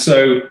 And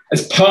so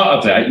as part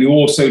of that, you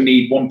also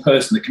need one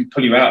person that can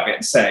pull you out of it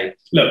and say,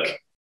 look,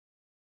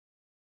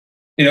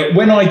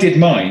 when I did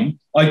mine,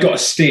 I got a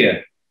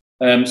steer.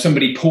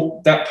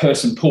 That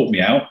person pulled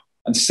me out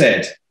and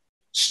said,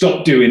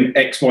 stop doing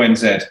X, Y, and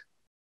Z.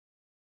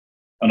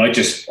 And I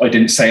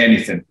didn't say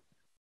anything.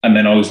 And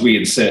then I was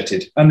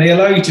reinserted. And they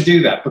allow you to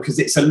do that because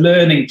it's a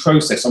learning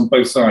process on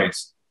both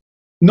sides.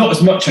 Not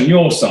as much on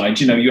your side,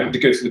 you have to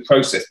go through the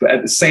process, but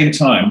at the same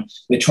time,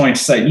 they're trying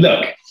to say,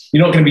 look,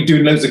 you're not going to be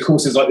doing loads of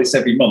courses like this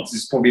every month.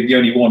 This is probably the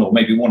only one or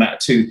maybe one out of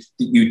two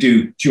that you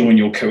do during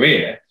your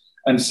career.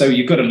 And so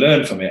you've got to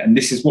learn from it. And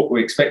this is what we're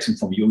expecting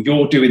from you.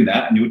 You're doing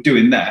that and you're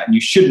doing that and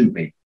you shouldn't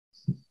be.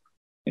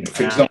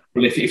 For example,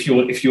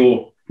 if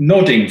you're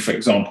nodding, for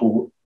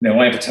example,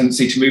 I have a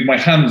tendency to move my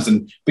hands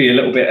and be a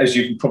little bit, as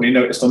you've probably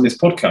noticed on this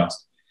podcast.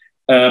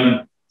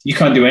 You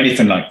can't do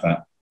anything like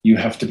that. You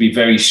have to be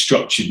very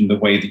structured in the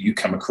way that you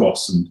come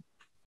across and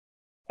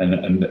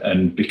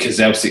because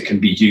else it can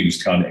be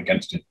used kind of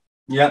against you.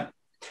 Yeah.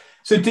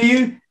 So do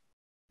you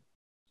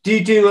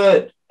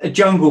do a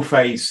jungle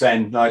phase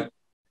then, like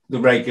the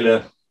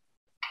regular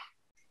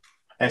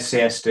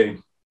SAS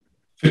do?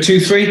 For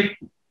 2-3?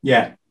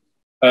 Yeah.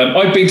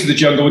 I've been to the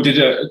jungle,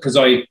 because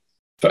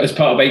as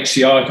part of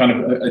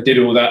HCR, I did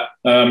all that.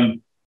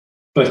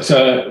 But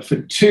for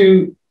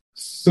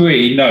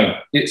 2-3, no,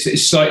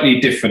 it's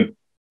slightly different.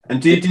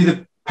 And do you do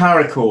the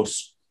para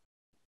course?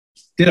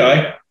 Did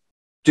I?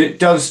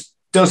 Does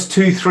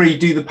 2-3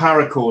 do the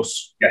para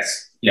course?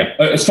 Yes. Yeah.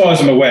 As far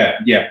as I'm aware,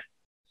 yeah,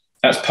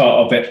 that's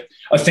part of it.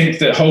 I think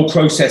the whole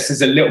process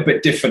is a little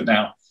bit different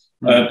now,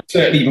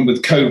 certainly even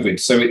with COVID.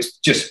 So it's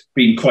just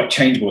been quite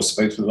changeable, I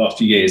suppose, for the last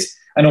few years.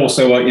 And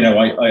also,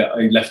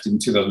 I left in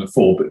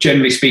 2004. But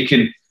generally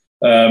speaking,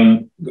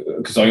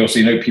 because I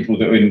also know people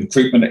that are in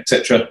recruitment,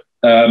 etc.,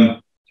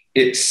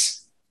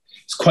 it's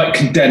quite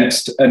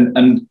condensed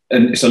and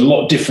it's a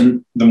lot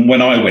different than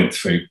when I went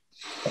through.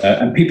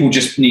 And people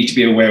just need to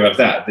be aware of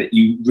that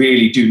you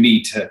really do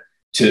need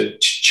to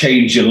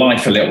change your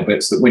life a little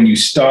bit so that when you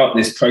start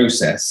this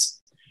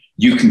process,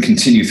 you can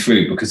continue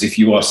through. Because if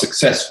you are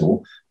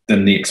successful,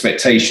 then the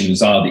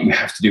expectations are that you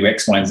have to do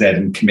X, Y, and Z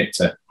and commit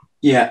to.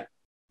 Yeah.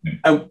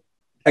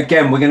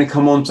 Again, we're going to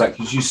come on to that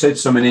because you said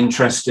something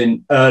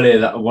interesting earlier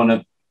that I want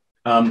to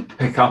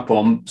pick up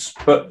on.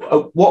 But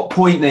at what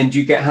point then do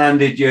you get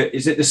handed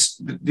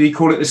do you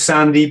call it the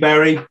sandy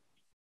berry?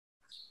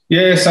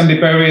 Yeah, sandy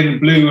berry and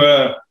blue,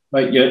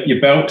 like your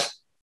belt.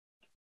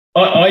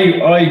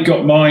 I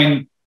got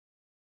mine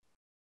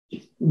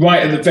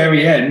right at the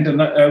very end,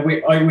 and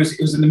it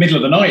was in the middle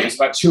of the night. It was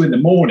about 2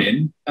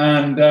 a.m,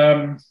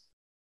 and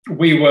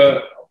we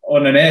were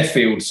on an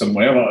airfield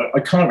somewhere. I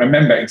can't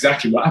remember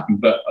exactly what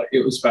happened, but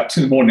it was about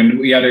 2 a.m, and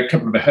we had a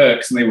couple of the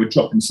Hercs, and they were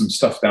dropping some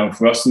stuff down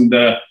for us. And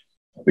the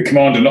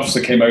commanding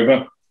officer came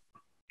over,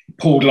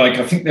 pulled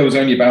I think there was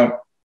only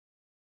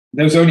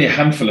a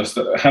handful of us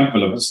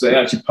that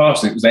actually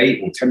passed. It was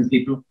 8 or 10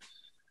 people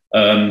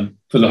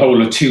for the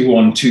whole of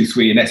 2-1,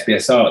 2-3 and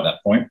SBSR at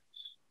that point.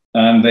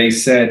 And they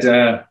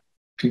said,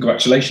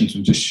 congratulations,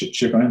 and just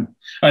shook my hand.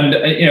 And,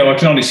 I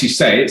can honestly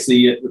say it's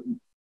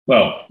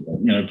apart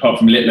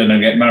from Litland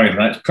and get married, and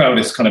that's the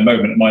proudest kind of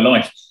moment of my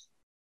life.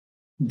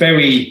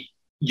 Very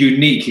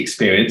unique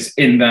experience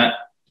in that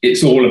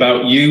it's all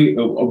about you,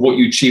 or what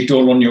you achieved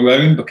all on your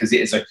own, because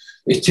it is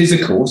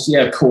a course.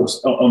 Yeah, of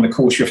course, on the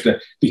course you have to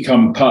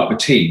become part of a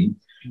team.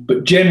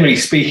 But generally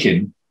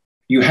speaking,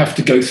 you have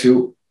to go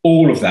through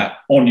all of that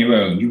on your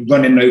own. You're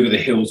running over the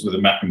hills with a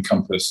map and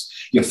compass.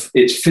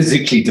 It's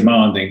physically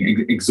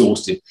demanding,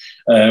 exhaustive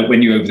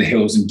when you're over the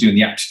hills and doing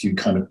the aptitude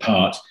kind of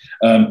part.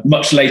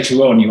 Much later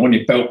on, you're on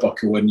your belt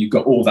buckle and you've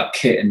got all that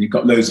kit and you've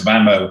got loads of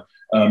ammo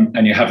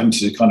and you're having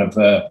to kind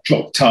of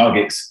drop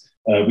targets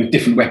with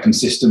different weapon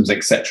systems,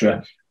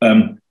 etc.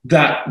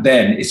 That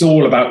then it's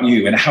all about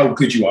you and how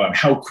good you are and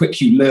how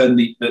quick you learn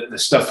the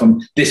stuff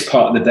from this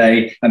part of the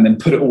day, and then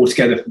put it all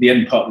together for the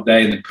end part of the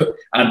day, and then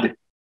add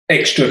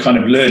extra kind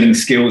of learning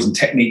skills and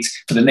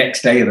techniques for the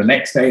next day, and the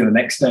next day, and the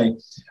next day.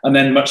 And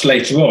then much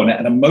later on, at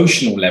an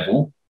emotional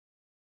level,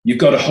 you've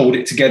got to hold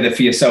it together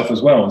for yourself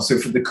as well. And so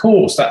for the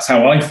course, that's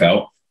how I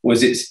felt,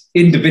 was it's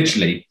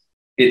individually,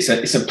 it's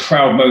a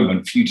proud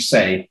moment for you to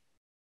say,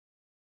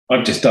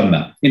 I've just done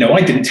that.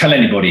 I didn't tell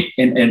anybody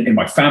in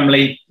my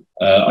family.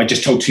 I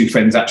just told 2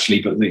 friends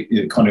actually, but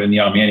kind of in the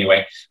army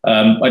anyway.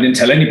 I didn't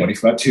tell anybody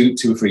for about 2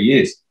 or 3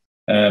 years.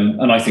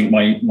 And I think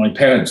my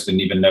parents didn't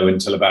even know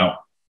until about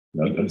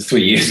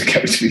 3 years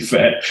ago, to be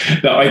fair,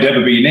 that I'd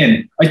ever been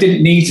in. I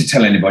didn't need to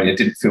tell anybody. I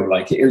didn't feel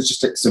like it. It was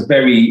just, it's a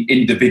very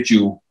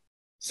individual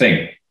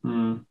thing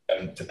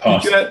to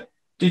pass.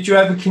 Did you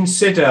ever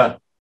consider,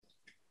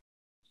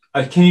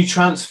 can you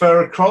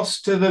transfer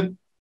across to the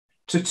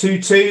to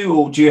 2-2,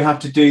 or do you have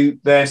to do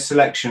their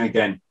selection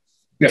again?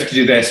 You have to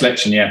do their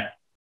selection, yeah.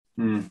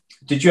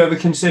 Did you ever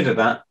consider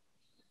that?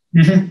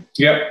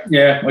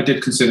 Yeah, I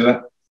did consider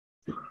that.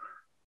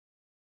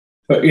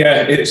 But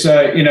yeah, it's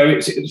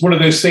it's one of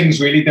those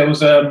things. Really, there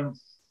was a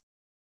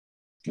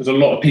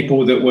lot of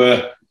people that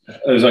were,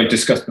 as I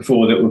discussed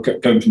before, that were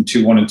going from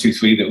 2-1 and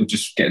 2-3 that were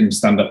just getting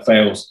stand-up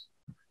fails.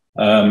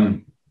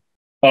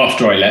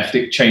 After I left,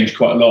 it changed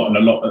quite a lot,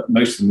 and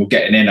most of them were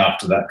getting in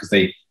after that because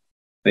they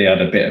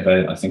had a bit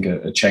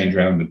of a change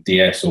around with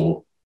DS,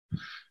 or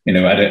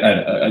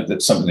that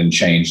something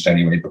changed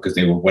anyway, because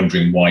they were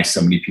wondering why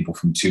so many people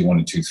from 2-1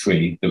 and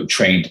 2-3 that were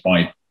trained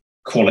by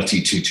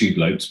quality 2-2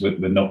 blokes were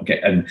not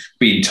getting,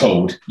 being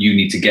told you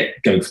need to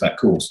go for that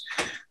course.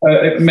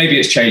 Maybe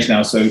it's changed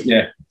now, so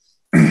yeah.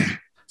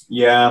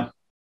 Yeah,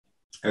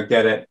 I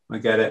get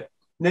it.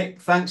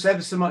 Nick, thanks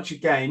ever so much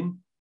again.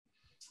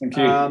 Thank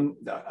you.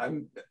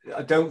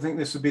 I don't think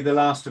this will be the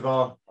last of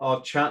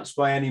our chats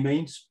by any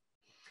means.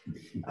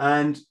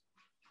 And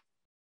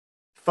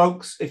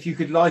folks, if you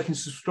could like and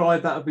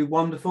subscribe, that would be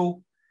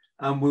wonderful.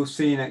 And we'll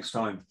see you next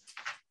time.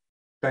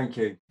 Thank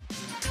you.